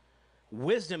wisdom.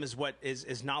 Wisdom is what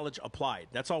is knowledge applied.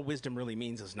 That's all wisdom really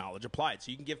means, is knowledge applied.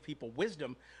 So you can give people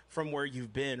wisdom from where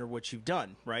you've been or what you've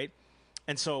done, right?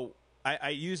 And so I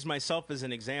used myself as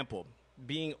an example,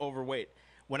 being overweight.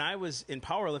 When I was in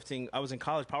powerlifting, I was in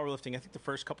college powerlifting. I think the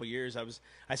first couple years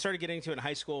I started getting into it in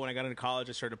high school. When I got into college,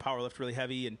 I started to powerlift really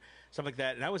heavy and stuff like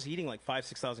that. And I was eating like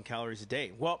 6,000 calories a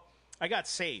day. Well, I got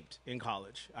saved in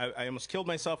college. I almost killed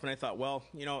myself, and I thought, well,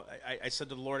 you know, I said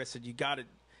to the Lord, I said, you got it.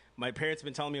 My parents have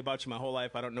been telling me about you my whole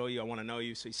life. I don't know you. I want to know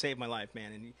you. So you saved my life,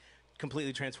 man, and you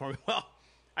completely transformed me. Well,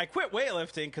 I quit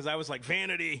weightlifting because I was like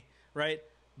vanity, right?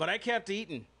 But I kept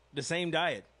eating the same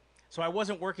diet. So I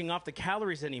wasn't working off the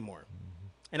calories anymore.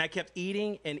 And I kept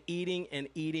eating and eating and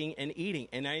eating and eating.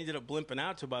 And I ended up blimping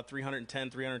out to about 310,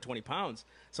 320 pounds,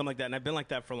 something like that. And I've been like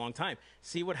that for a long time.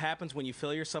 See what happens when you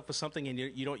fill yourself with something and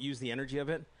you don't use the energy of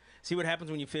it? See what happens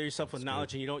when you fill yourself with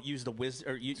knowledge and you don't use the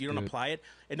wisdom, or you don't apply it?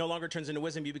 It no longer turns into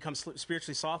wisdom. You become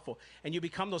spiritually slothful. And you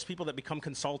become those people that become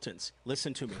consultants.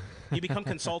 Listen to me. You become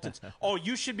consultants. Oh,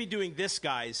 you should be doing this,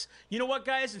 guys. You know what,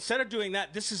 guys? Instead of doing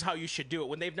that, this is how you should do it,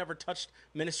 when they've never touched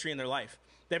ministry in their life.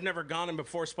 They've never gone and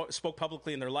before spoke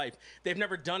publicly in their life. They've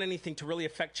never done anything to really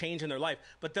affect change in their life.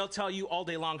 But they'll tell you all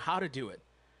day long how to do it.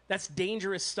 That's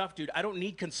dangerous stuff, dude. I don't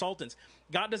need consultants.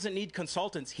 God doesn't need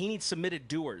consultants. He needs submitted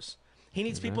doers. He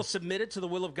needs people submitted to the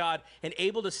will of God and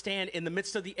able to stand in the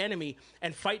midst of the enemy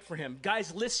and fight for him.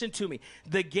 Guys, listen to me.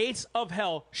 The gates of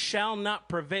hell shall not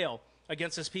prevail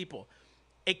against his people.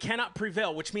 It cannot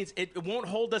prevail, which means it won't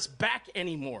hold us back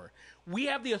anymore. We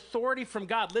have the authority from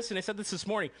God. Listen, I said this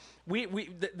morning.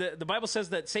 The Bible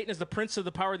says that Satan is the prince of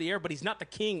the power of the air, but he's not the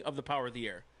king of the power of the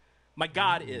air. My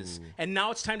God is. And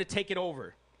now it's time to take it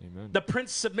over. Amen. The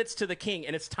prince submits to the king,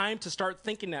 and it's time to start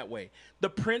thinking that way. The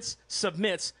prince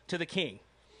submits to the king.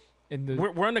 And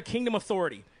We're under kingdom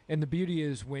authority. And the beauty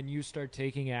is when you start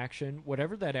taking action,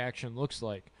 whatever that action looks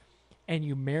like, and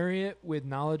you marry it with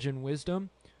knowledge and wisdom,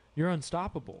 you're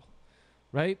unstoppable,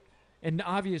 right? And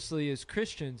obviously, as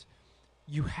Christians,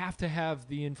 you have to have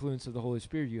the influence of the Holy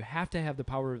Spirit. You have to have the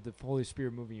power of the Holy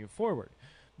Spirit moving you forward.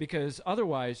 because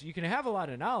otherwise you can have a lot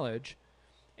of knowledge,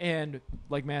 and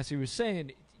like Massey was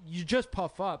saying, you just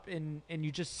puff up and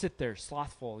you just sit there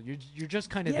slothful. You're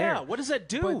just kind of there. Yeah, what does that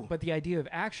do? But the idea of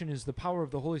action is the power of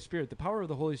the Holy Spirit. The power of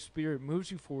the Holy Spirit moves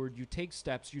you forward. You take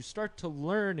steps. You start to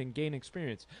learn and gain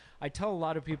experience. I tell a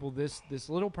lot of people this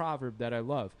little proverb that I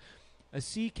love. A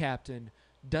sea captain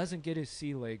doesn't get his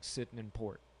sea legs sitting in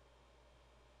port.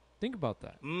 Think about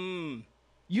that.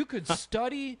 You could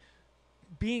study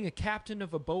being a captain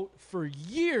of a boat for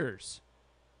years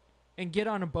and get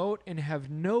on a boat and have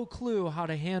no clue how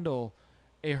to handle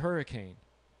a hurricane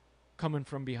coming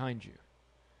from behind you.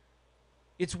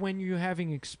 It's when you're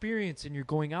having experience and you're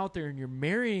going out there and you're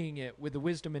marrying it with the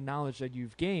wisdom and knowledge that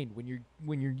you've gained,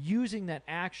 when you're using that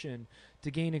action to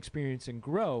gain experience and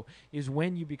grow, is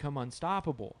when you become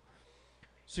unstoppable.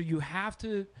 So you have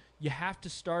to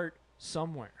start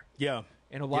somewhere. Yeah.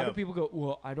 And a lot of people go,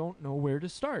 well, I don't know where to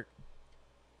start.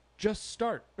 Just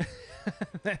start.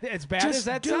 As bad as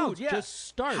that sounds, just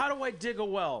start. How do I dig a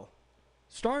well?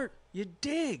 Start. You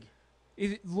dig.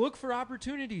 Look for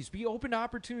opportunities. Be open to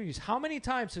opportunities. How many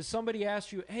times has somebody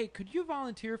asked you, hey, could you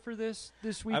volunteer for this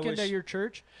weekend at your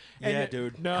church? And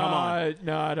dude. No, come on.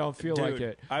 No, I don't feel dude, like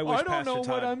it. I don't Pastor know Todd.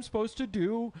 what I'm supposed to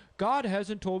do. God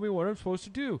hasn't told me what I'm supposed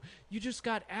to do. You just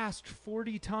got asked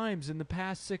 40 times in the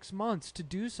past 6 months to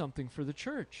do something for the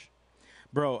church.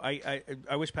 Bro,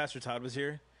 I wish Pastor Todd was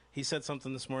here. He said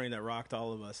something this morning that rocked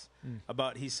all of us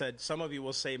he said, some of you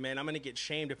will say, man, I'm going to get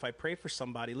shamed if I pray for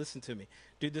somebody. Listen to me.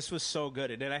 Dude, this was so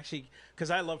good. And it actually, because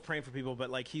I love praying for people, but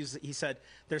like he said,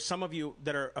 there's some of you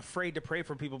that are afraid to pray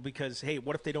for people because, hey,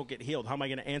 what if they don't get healed? How am I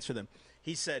going to answer them?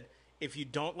 He said, if you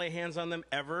don't lay hands on them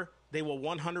ever, they will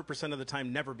 100% of the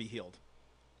time never be healed.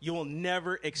 You will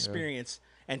never experience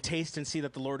and taste and see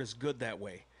that the Lord is good that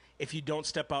way if you don't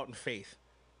step out in faith.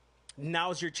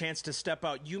 Now's your chance to step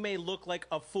out. You may look like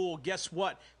a fool. Guess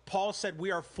what? Paul said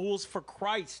we are fools for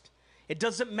Christ. It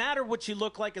doesn't matter what you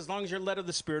look like as long as you're led of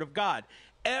the Spirit of God.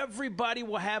 Everybody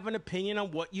will have an opinion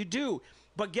on what you do.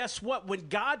 But guess what? When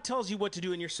God tells you what to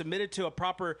do and you're submitted to a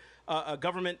proper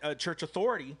government church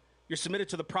authority, you're submitted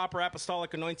to the proper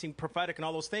apostolic anointing, prophetic, and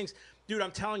all those things, dude,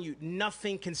 I'm telling you,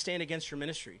 nothing can stand against your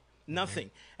ministry.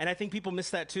 Nothing. And I think people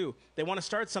miss that too. They want to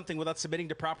start something without submitting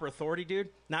to proper authority, dude.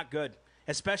 Not good.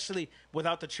 Especially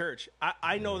without the church.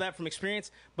 I know that from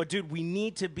experience, but dude, we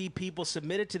need to be people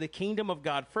submitted to the kingdom of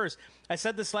God first. I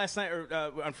said this last night,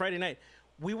 or on Friday night.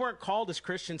 We weren't called as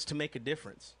Christians to make a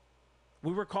difference.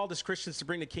 We were called as Christians to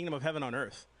bring the kingdom of heaven on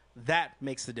earth. That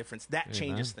makes the difference. That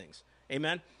changes things.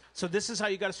 Amen? So this is how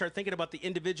you got to start thinking about the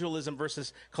individualism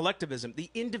versus collectivism.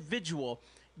 The individual,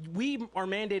 we are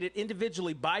mandated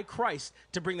individually by Christ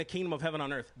to bring the kingdom of heaven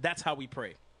on earth. That's how we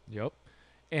pray. Yep.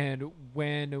 And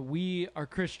when we are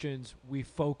Christians, we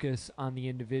focus on the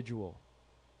individual.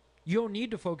 You don't need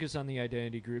to focus on the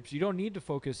identity groups. You don't need to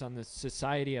focus on the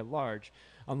society at large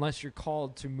unless you're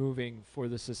called to moving for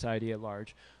the society at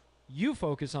large. You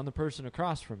focus on the person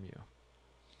across from you.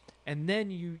 And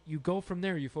then you go from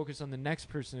there. You focus on the next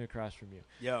person across from you.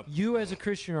 Yeah. You as a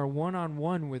Christian are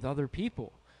one-on-one with other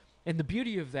people. And the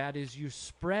beauty of that is you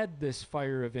spread this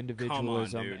fire of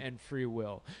individualism and free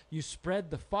will. You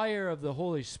spread the fire of the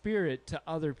Holy Spirit to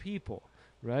other people,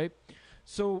 right?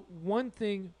 So one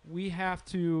thing we have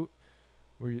to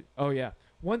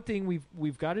one thing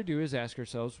we've got to do is ask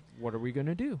ourselves, what are we going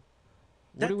to do?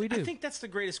 What do we do? I think that's the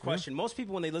greatest question. Most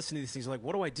people, when they listen to these things, are like,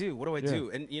 what do I do? What do I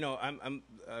do? And, you know,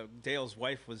 Dale's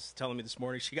wife was telling me this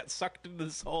morning, she got sucked into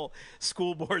this whole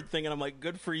school board thing, and I'm like,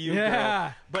 good for you,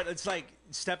 girl. But it's like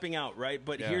stepping out, right?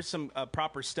 But here's some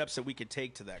proper steps that we could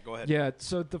take to that. Go ahead. Yeah,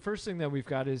 so the first thing that we've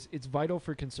got is it's vital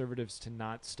for conservatives to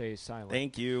not stay silent.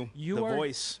 Thank you. The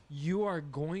voice. You are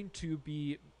going to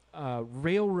be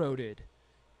railroaded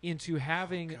into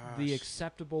having the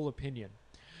acceptable opinion.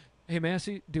 Hey,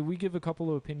 Massey, did we give a couple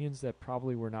of opinions that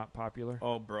probably were not popular?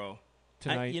 Oh, bro.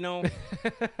 Tonight? You know,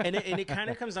 and it kind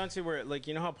of comes down to where, like,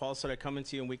 you know how Paul said, I come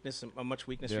into you in weakness, and much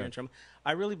weakness, fear, and trembling?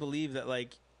 I really believe that,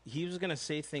 like, he was going to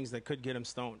say things that could get him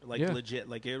stoned, like, legit.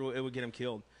 Like, it would get him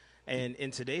killed. And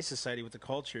in today's society with the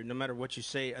culture, no matter what you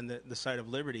say on the side of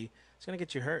liberty, it's going to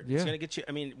get you hurt. It's going to get you,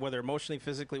 I mean, whether emotionally,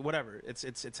 physically, whatever.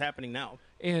 It's happening now.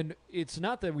 And it's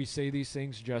not that we say these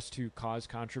things just to cause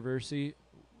controversy.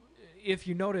 If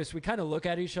you notice, we kind of look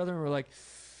at each other and we're like,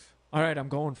 all right, I'm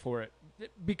going for it.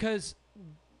 Because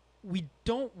we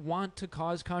don't want to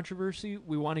cause controversy.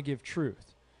 We want to give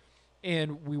truth.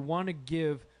 And we want to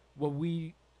give what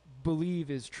we believe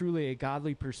is truly a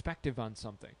godly perspective on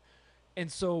something.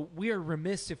 And so we are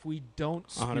remiss if we don't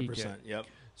speak 100%, it. yep.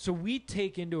 So we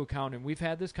take into account, and we've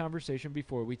had this conversation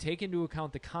before, we take into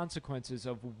account the consequences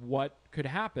of what could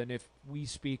happen if we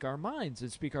speak our minds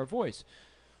and speak our voice.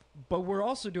 But we're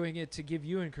also doing it to give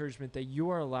you encouragement that you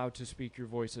are allowed to speak your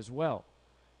voice as well.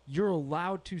 You're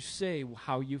allowed to say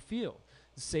how you feel,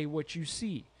 say what you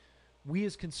see. We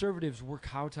as conservatives, we're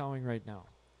kowtowing right now.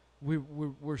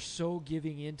 We're so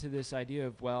giving into this idea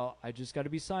of, well, I just got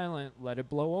to be silent, let it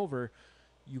blow over.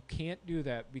 You can't do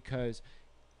that because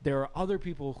there are other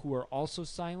people who are also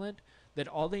silent that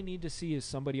all they need to see is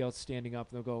somebody else standing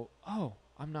up and they'll go, oh,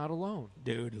 I'm not alone.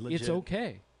 Dude, legit. It's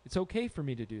okay. It's okay for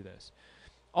me to do this.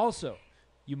 Also,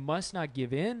 you must not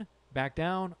give in, back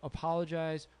down,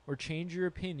 apologize, or change your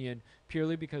opinion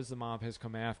purely because the mob has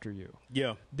come after you.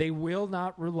 Yeah. They will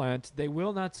not relent. They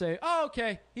will not say, oh,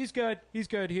 okay, he's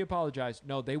good, he apologized.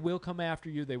 No, they will come after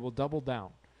you. They will double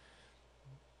down.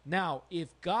 Now, if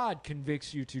God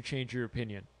convicts you to change your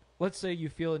opinion, let's say you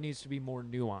feel it needs to be more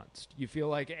nuanced. You feel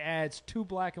like, it's too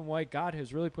black and white. God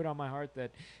has really put on my heart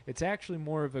that it's actually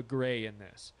more of a gray in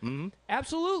this. Mm-hmm.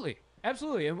 Absolutely.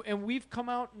 Absolutely. And we've come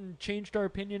out and changed our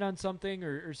opinion on something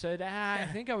or said, I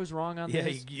think I was wrong on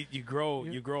this. Yeah, you grow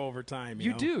over time.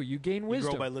 You know? do. You gain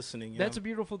wisdom. You grow by listening. That's a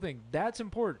beautiful thing. That's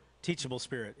important. Teachable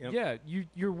spirit. Yep. Yeah,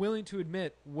 you're willing to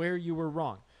admit where you were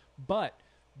wrong. But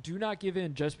do not give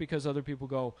in just because other people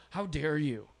go, how dare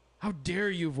you? How dare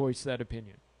you voice that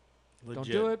opinion?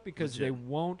 Legit. Don't do it because Legit. they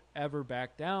won't ever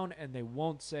back down and they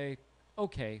won't say,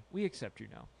 okay, we accept you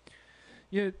now.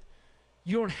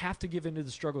 You don't have to give into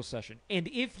the struggle session. And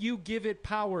if you give it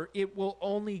power, it will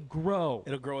only grow.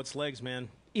 It'll grow its legs, man.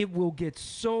 It will get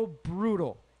so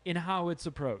brutal in how it's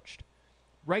approached.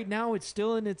 Right now, it's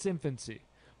still in its infancy.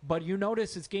 But you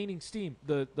notice it's gaining steam.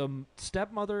 The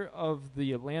stepmother of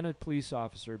the Atlanta police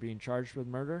officer being charged with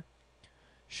murder,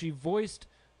 she voiced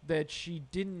that she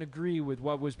didn't agree with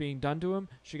what was being done to him.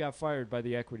 She got fired by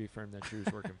the equity firm that she was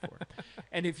working for.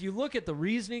 And if you look at the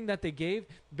reasoning that they gave,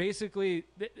 basically,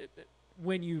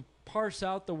 when you parse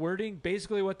out the wording,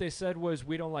 basically what they said was,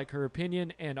 we don't like her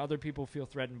opinion and other people feel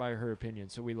threatened by her opinion,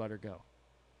 so we let her go.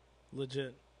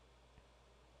 Legit.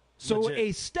 So Legit.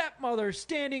 a stepmother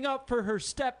standing up for her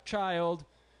stepchild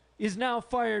is now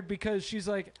fired because she's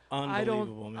like,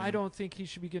 Unbelievable, man. I don't think he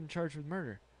should be getting charged with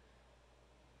murder.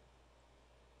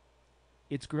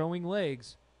 It's growing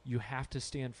legs. You have to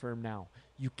stand firm now.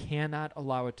 You cannot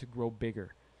allow it to grow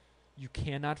bigger. You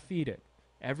cannot feed it.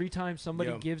 Every time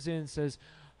somebody gives in and says,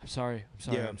 I'm sorry,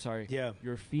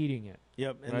 you're feeding it.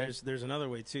 Yep, and right? there's another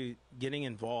way, too, getting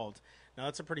involved. Now,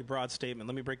 that's a pretty broad statement.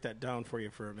 Let me break that down for you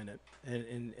for a minute,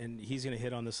 and he's going to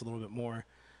hit on this a little bit more.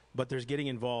 But there's getting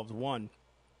involved. One,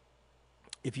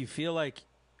 if you feel like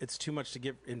it's too much to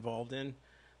get involved in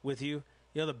with you,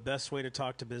 the best way to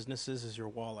talk to businesses is your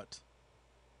wallet.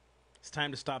 It's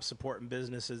time to stop supporting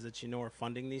businesses that are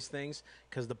funding these things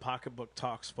because the pocketbook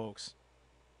talks, folks.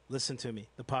 Listen to me.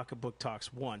 The pocketbook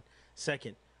talks. One.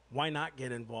 Second, why not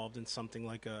get involved in something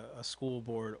like a school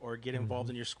board or get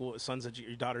involved in your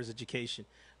your daughter's education?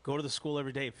 Go to the school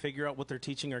every day. Figure out what they're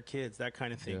teaching our kids, that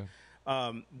kind of thing.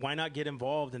 Yeah. Why not get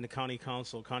involved in the county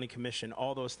council, county commission,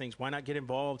 all those things? Why not get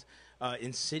involved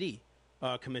in city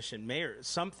commission, mayor,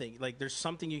 something? Like there's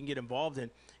something you can get involved in.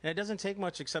 And it doesn't take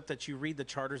much except that you read the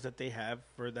charters that they have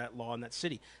for that law in that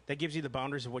city. That gives you the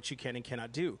boundaries of what you can and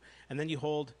cannot do. And then you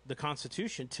hold the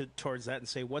Constitution towards that and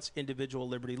say, what's individual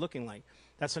liberty looking like?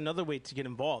 That's another way to get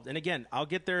involved. And again, I'll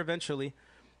get there eventually.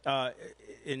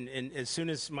 In as soon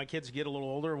as my kids get a little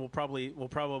older, we'll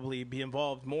probably be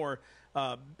involved more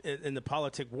in the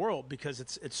politic world because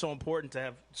it's so important to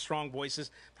have strong voices.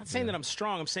 I'm not saying that I'm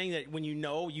strong. I'm saying that when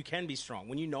you can be strong.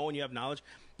 When you know and you have knowledge,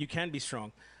 you can be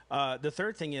strong. The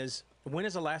third thing is, when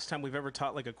is the last time we've ever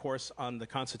taught like a course on the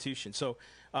Constitution? So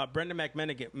Brenda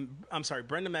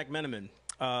McMenamin,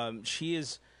 she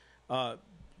is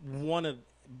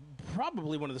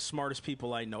probably one of the smartest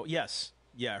people I know. Yes.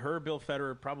 Yeah, her, Bill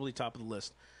Federer, probably top of the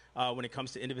list when it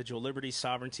comes to individual liberty,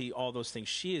 sovereignty, all those things.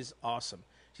 She is awesome.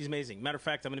 She's amazing. Matter of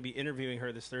fact, I'm going to be interviewing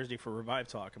her this Thursday for Revive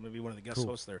Talk. I'm going to be one of the guest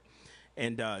hosts there.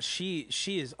 And she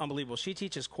is unbelievable. She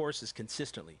teaches courses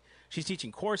consistently. She's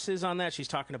teaching courses on that. She's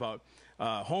talking about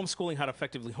homeschooling, how to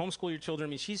effectively homeschool your children. I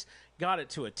mean, she's got it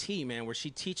to a T, man, where she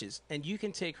teaches. And you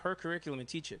can take her curriculum and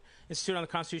teach it. Institute on the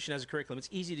Constitution as a curriculum. It's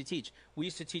easy to teach. We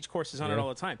used to teach courses on it all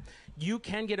the time. You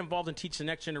can get involved and teach the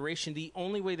next generation. The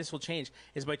only way this will change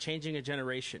is by changing a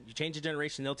generation. You change a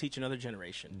generation, they'll teach another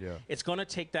generation. Yeah. It's going to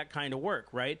take that kind of work,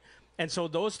 right? And so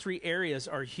those three areas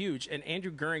are huge. And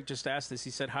Andrew Goering just asked this.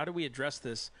 He said, how do we address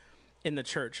this in the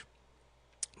church?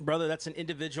 Brother, that's an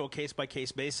individual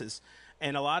case-by-case basis.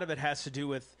 And a lot of it has to do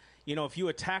with, if you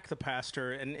attack the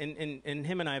pastor, and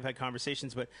him and I have had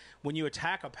conversations, but when you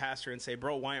attack a pastor and say,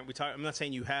 bro, why aren't we talking? I'm not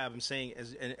saying you have. I'm saying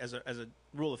as a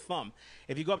rule of thumb.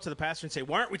 If you go up to the pastor and say,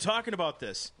 why aren't we talking about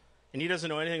this? And he doesn't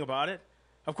know anything about it,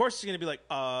 of course he's going to be like,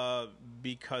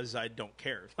 because I don't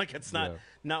care. Like, it's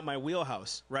not my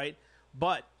wheelhouse, right?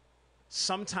 But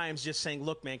sometimes just saying,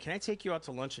 look, man, can I take you out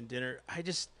to lunch and dinner?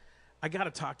 I got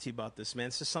to talk to you about this, man.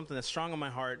 It's just something that's strong on my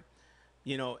heart,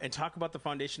 and talk about the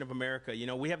foundation of America.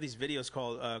 We have these videos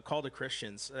called Call to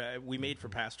Christians we made for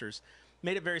pastors.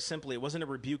 Made it very simply. It wasn't a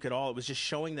rebuke at all. It was just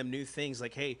showing them new things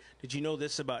like, hey, did you know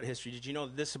this about history? Did you know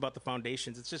this about the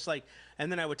foundations? It's just like,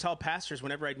 and then I would tell pastors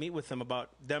whenever I'd meet with them about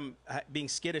them being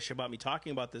skittish about me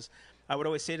talking about this, I would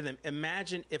always say to them,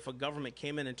 imagine if a government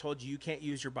came in and told you can't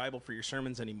use your Bible for your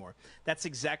sermons anymore. That's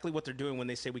exactly what they're doing when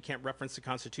they say we can't reference the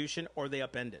Constitution or they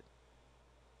upend it.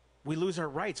 We lose our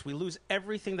rights. We lose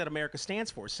everything that America stands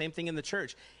for. Same thing in the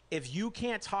church. If you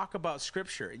can't talk about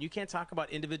Scripture and you can't talk about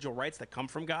individual rights that come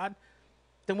from God,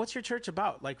 then what's your church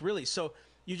about? Like, really? So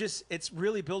it's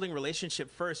really building relationship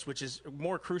first, which is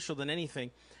more crucial than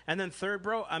anything. And then third,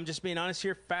 bro, I'm just being honest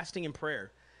here, fasting and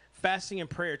prayer. Fasting and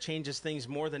prayer changes things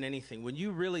more than anything. When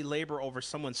you really labor over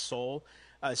someone's soul,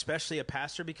 especially a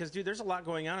pastor, because, dude, there's a lot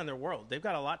going on in their world. They've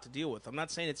got a lot to deal with. I'm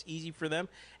not saying it's easy for them.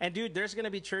 And, dude, there's going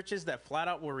to be churches that flat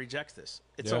out will reject this.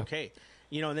 It's okay.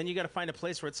 And then you got to find a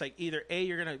place where it's like either A,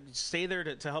 you're going to stay there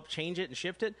to help change it and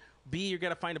shift it. B, you're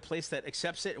going to find a place that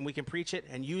accepts it and we can preach it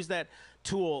and use that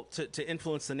tool to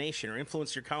influence the nation or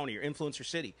influence your county or influence your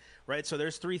city, right? So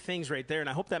there's three things right there. And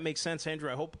I hope that makes sense,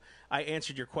 Andrew. I hope I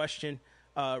answered your question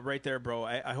right there, bro.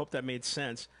 I hope that made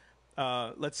sense.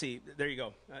 Let's see. There you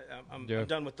go. I'm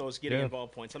done with those getting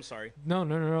involved points. I'm sorry.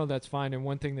 No. That's fine. And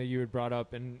one thing that you had brought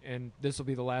up, and this will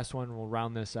be the last one, we'll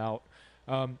round this out.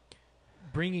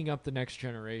 Bringing up the next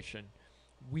generation.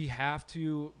 We have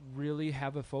to really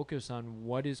have a focus on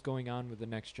what is going on with the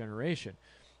next generation.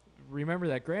 Remember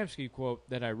that Gramsci quote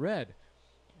that I read.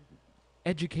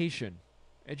 Education.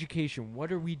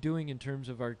 What are we doing in terms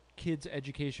of our kids'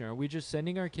 education? Are we just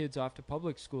sending our kids off to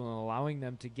public school and allowing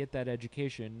them to get that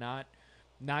education,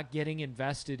 not getting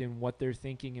invested in what they're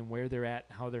thinking and where they're at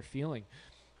and how they're feeling?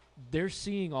 They're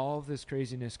seeing all of this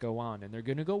craziness go on, and they're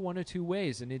going to go one of two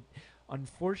ways. And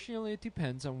unfortunately, it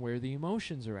depends on where the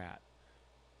emotions are at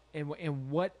and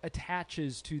what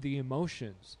attaches to the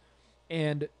emotions.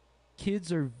 And kids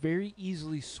are very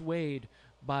easily swayed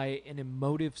by an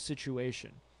emotive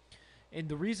situation. And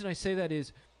the reason I say that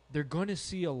is they're going to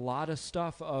see a lot of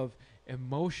stuff of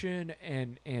emotion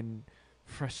and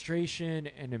frustration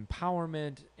and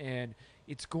empowerment, and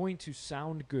it's going to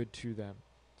sound good to them.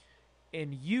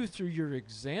 And you, through your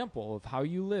example of how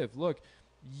you live, look,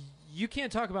 you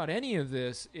can't talk about any of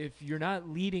this if you're not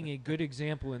leading a good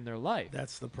example in their life.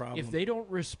 That's the problem. If they don't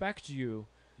respect you,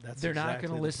 they're not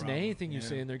going to listen to anything you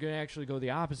say, and they're going to actually go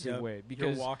the opposite way.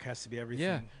 Because your walk has to be everything.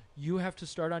 Yeah, you have to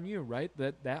start on you, right?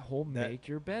 That whole make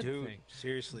your bed thing.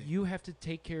 Seriously. You have to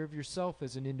take care of yourself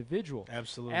as an individual.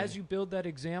 Absolutely. As you build that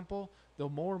example, they'll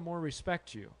more and more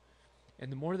respect you.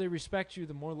 And the more they respect you,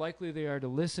 the more likely they are to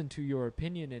listen to your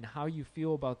opinion and how you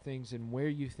feel about things and where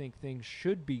you think things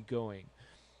should be going.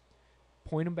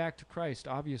 Point them back to Christ,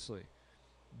 obviously.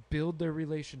 Build their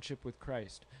relationship with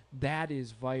Christ. That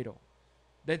is vital.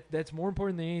 That's more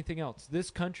important than anything else. This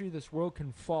country, this world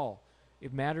can fall.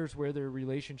 It matters where their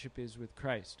relationship is with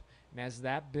Christ. And as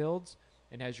that builds,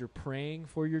 and as you're praying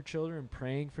for your children,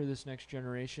 praying for this next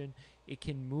generation, it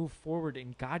can move forward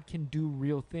and God can do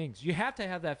real things. You have to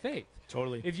have that faith.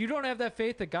 Totally. If you don't have that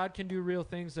faith that God can do real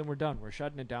things, then we're done. We're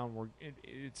shutting it down.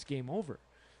 It's game over.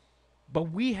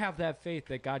 But we have that faith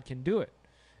that God can do it,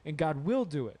 and God will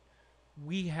do it.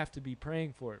 We have to be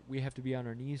praying for it. We have to be on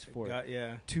our knees for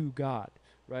it to God,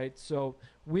 right? So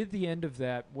with the end of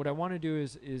that, what I want to do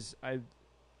is I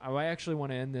actually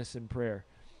want to end this in prayer.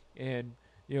 And,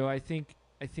 I think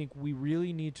we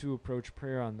really need to approach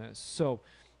prayer on this. So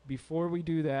before we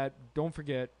do that, don't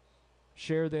forget,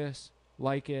 share this,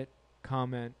 like it,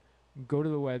 comment, go to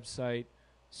the website,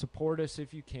 support us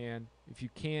if you can. If you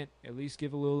can't, at least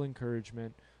give a little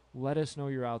encouragement. Let us know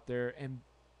you're out there, and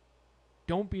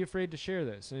don't be afraid to share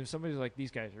this. And if somebody's like,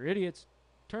 these guys are idiots,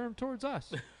 turn them towards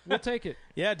us. We'll take it.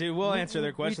 Yeah, dude, we'll answer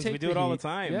their questions. We do it all the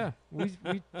time. Yeah,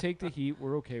 we take the heat.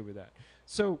 We're okay with that.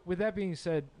 So with that being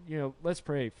said, let's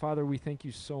pray. Father, we thank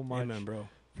you so much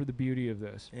for the beauty of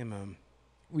this. Amen.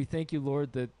 We thank you,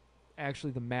 Lord, that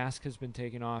actually the mask has been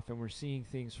taken off and we're seeing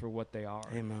things for what they are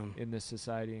in this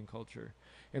society and culture.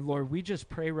 And Lord, we just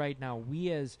pray right now, we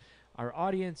as our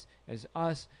audience, as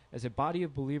us, as a body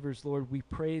of believers, Lord, we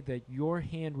pray that your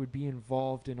hand would be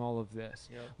involved in all of this.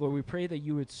 Yep. Lord, we pray that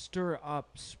you would stir up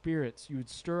spirits, you would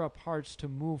stir up hearts to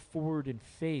move forward in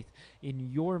faith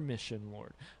in your mission,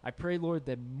 Lord. I pray, Lord,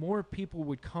 that more people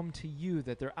would come to you,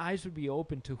 that their eyes would be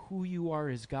open to who you are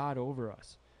as God over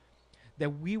us.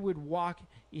 That we would walk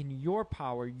in your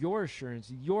power, your assurance,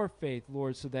 your faith,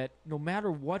 Lord, so that no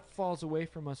matter what falls away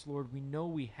from us, Lord, we know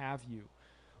we have you.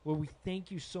 Lord, we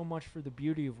thank you so much for the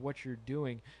beauty of what you're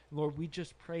doing. Lord, we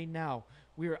just pray now.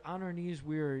 We are on our knees.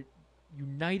 We are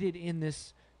united in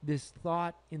this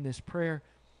thought, in this prayer.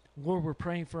 Lord, we're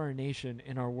praying for our nation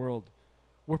and our world.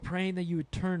 We're praying that you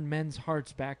would turn men's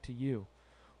hearts back to you.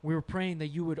 We were praying that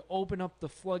you would open up the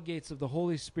floodgates of the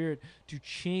Holy Spirit to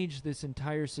change this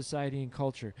entire society and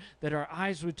culture, that our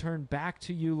eyes would turn back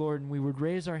to you, Lord, and we would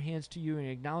raise our hands to you and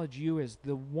acknowledge you as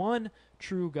the one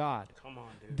true God. Come on,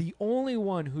 dude. The only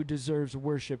one who deserves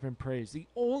worship and praise, the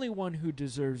only one who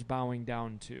deserves bowing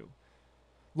down to.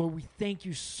 Lord, we thank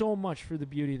you so much for the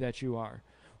beauty that you are.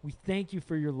 We thank you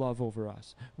for your love over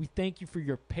us. We thank you for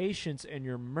your patience and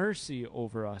your mercy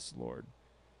over us, Lord.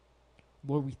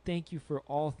 Lord, we thank you for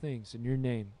all things in your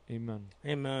name. Amen.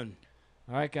 Amen.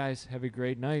 All right, guys, have a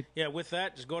great night. Yeah, with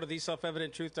that, just go to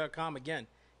theselfevidenttruth.com. Again,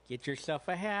 get yourself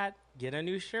a hat, get a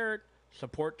new shirt,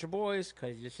 support your boys,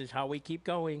 because this is how we keep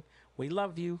going. We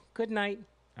love you. Good night.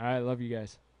 All right, love you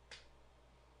guys.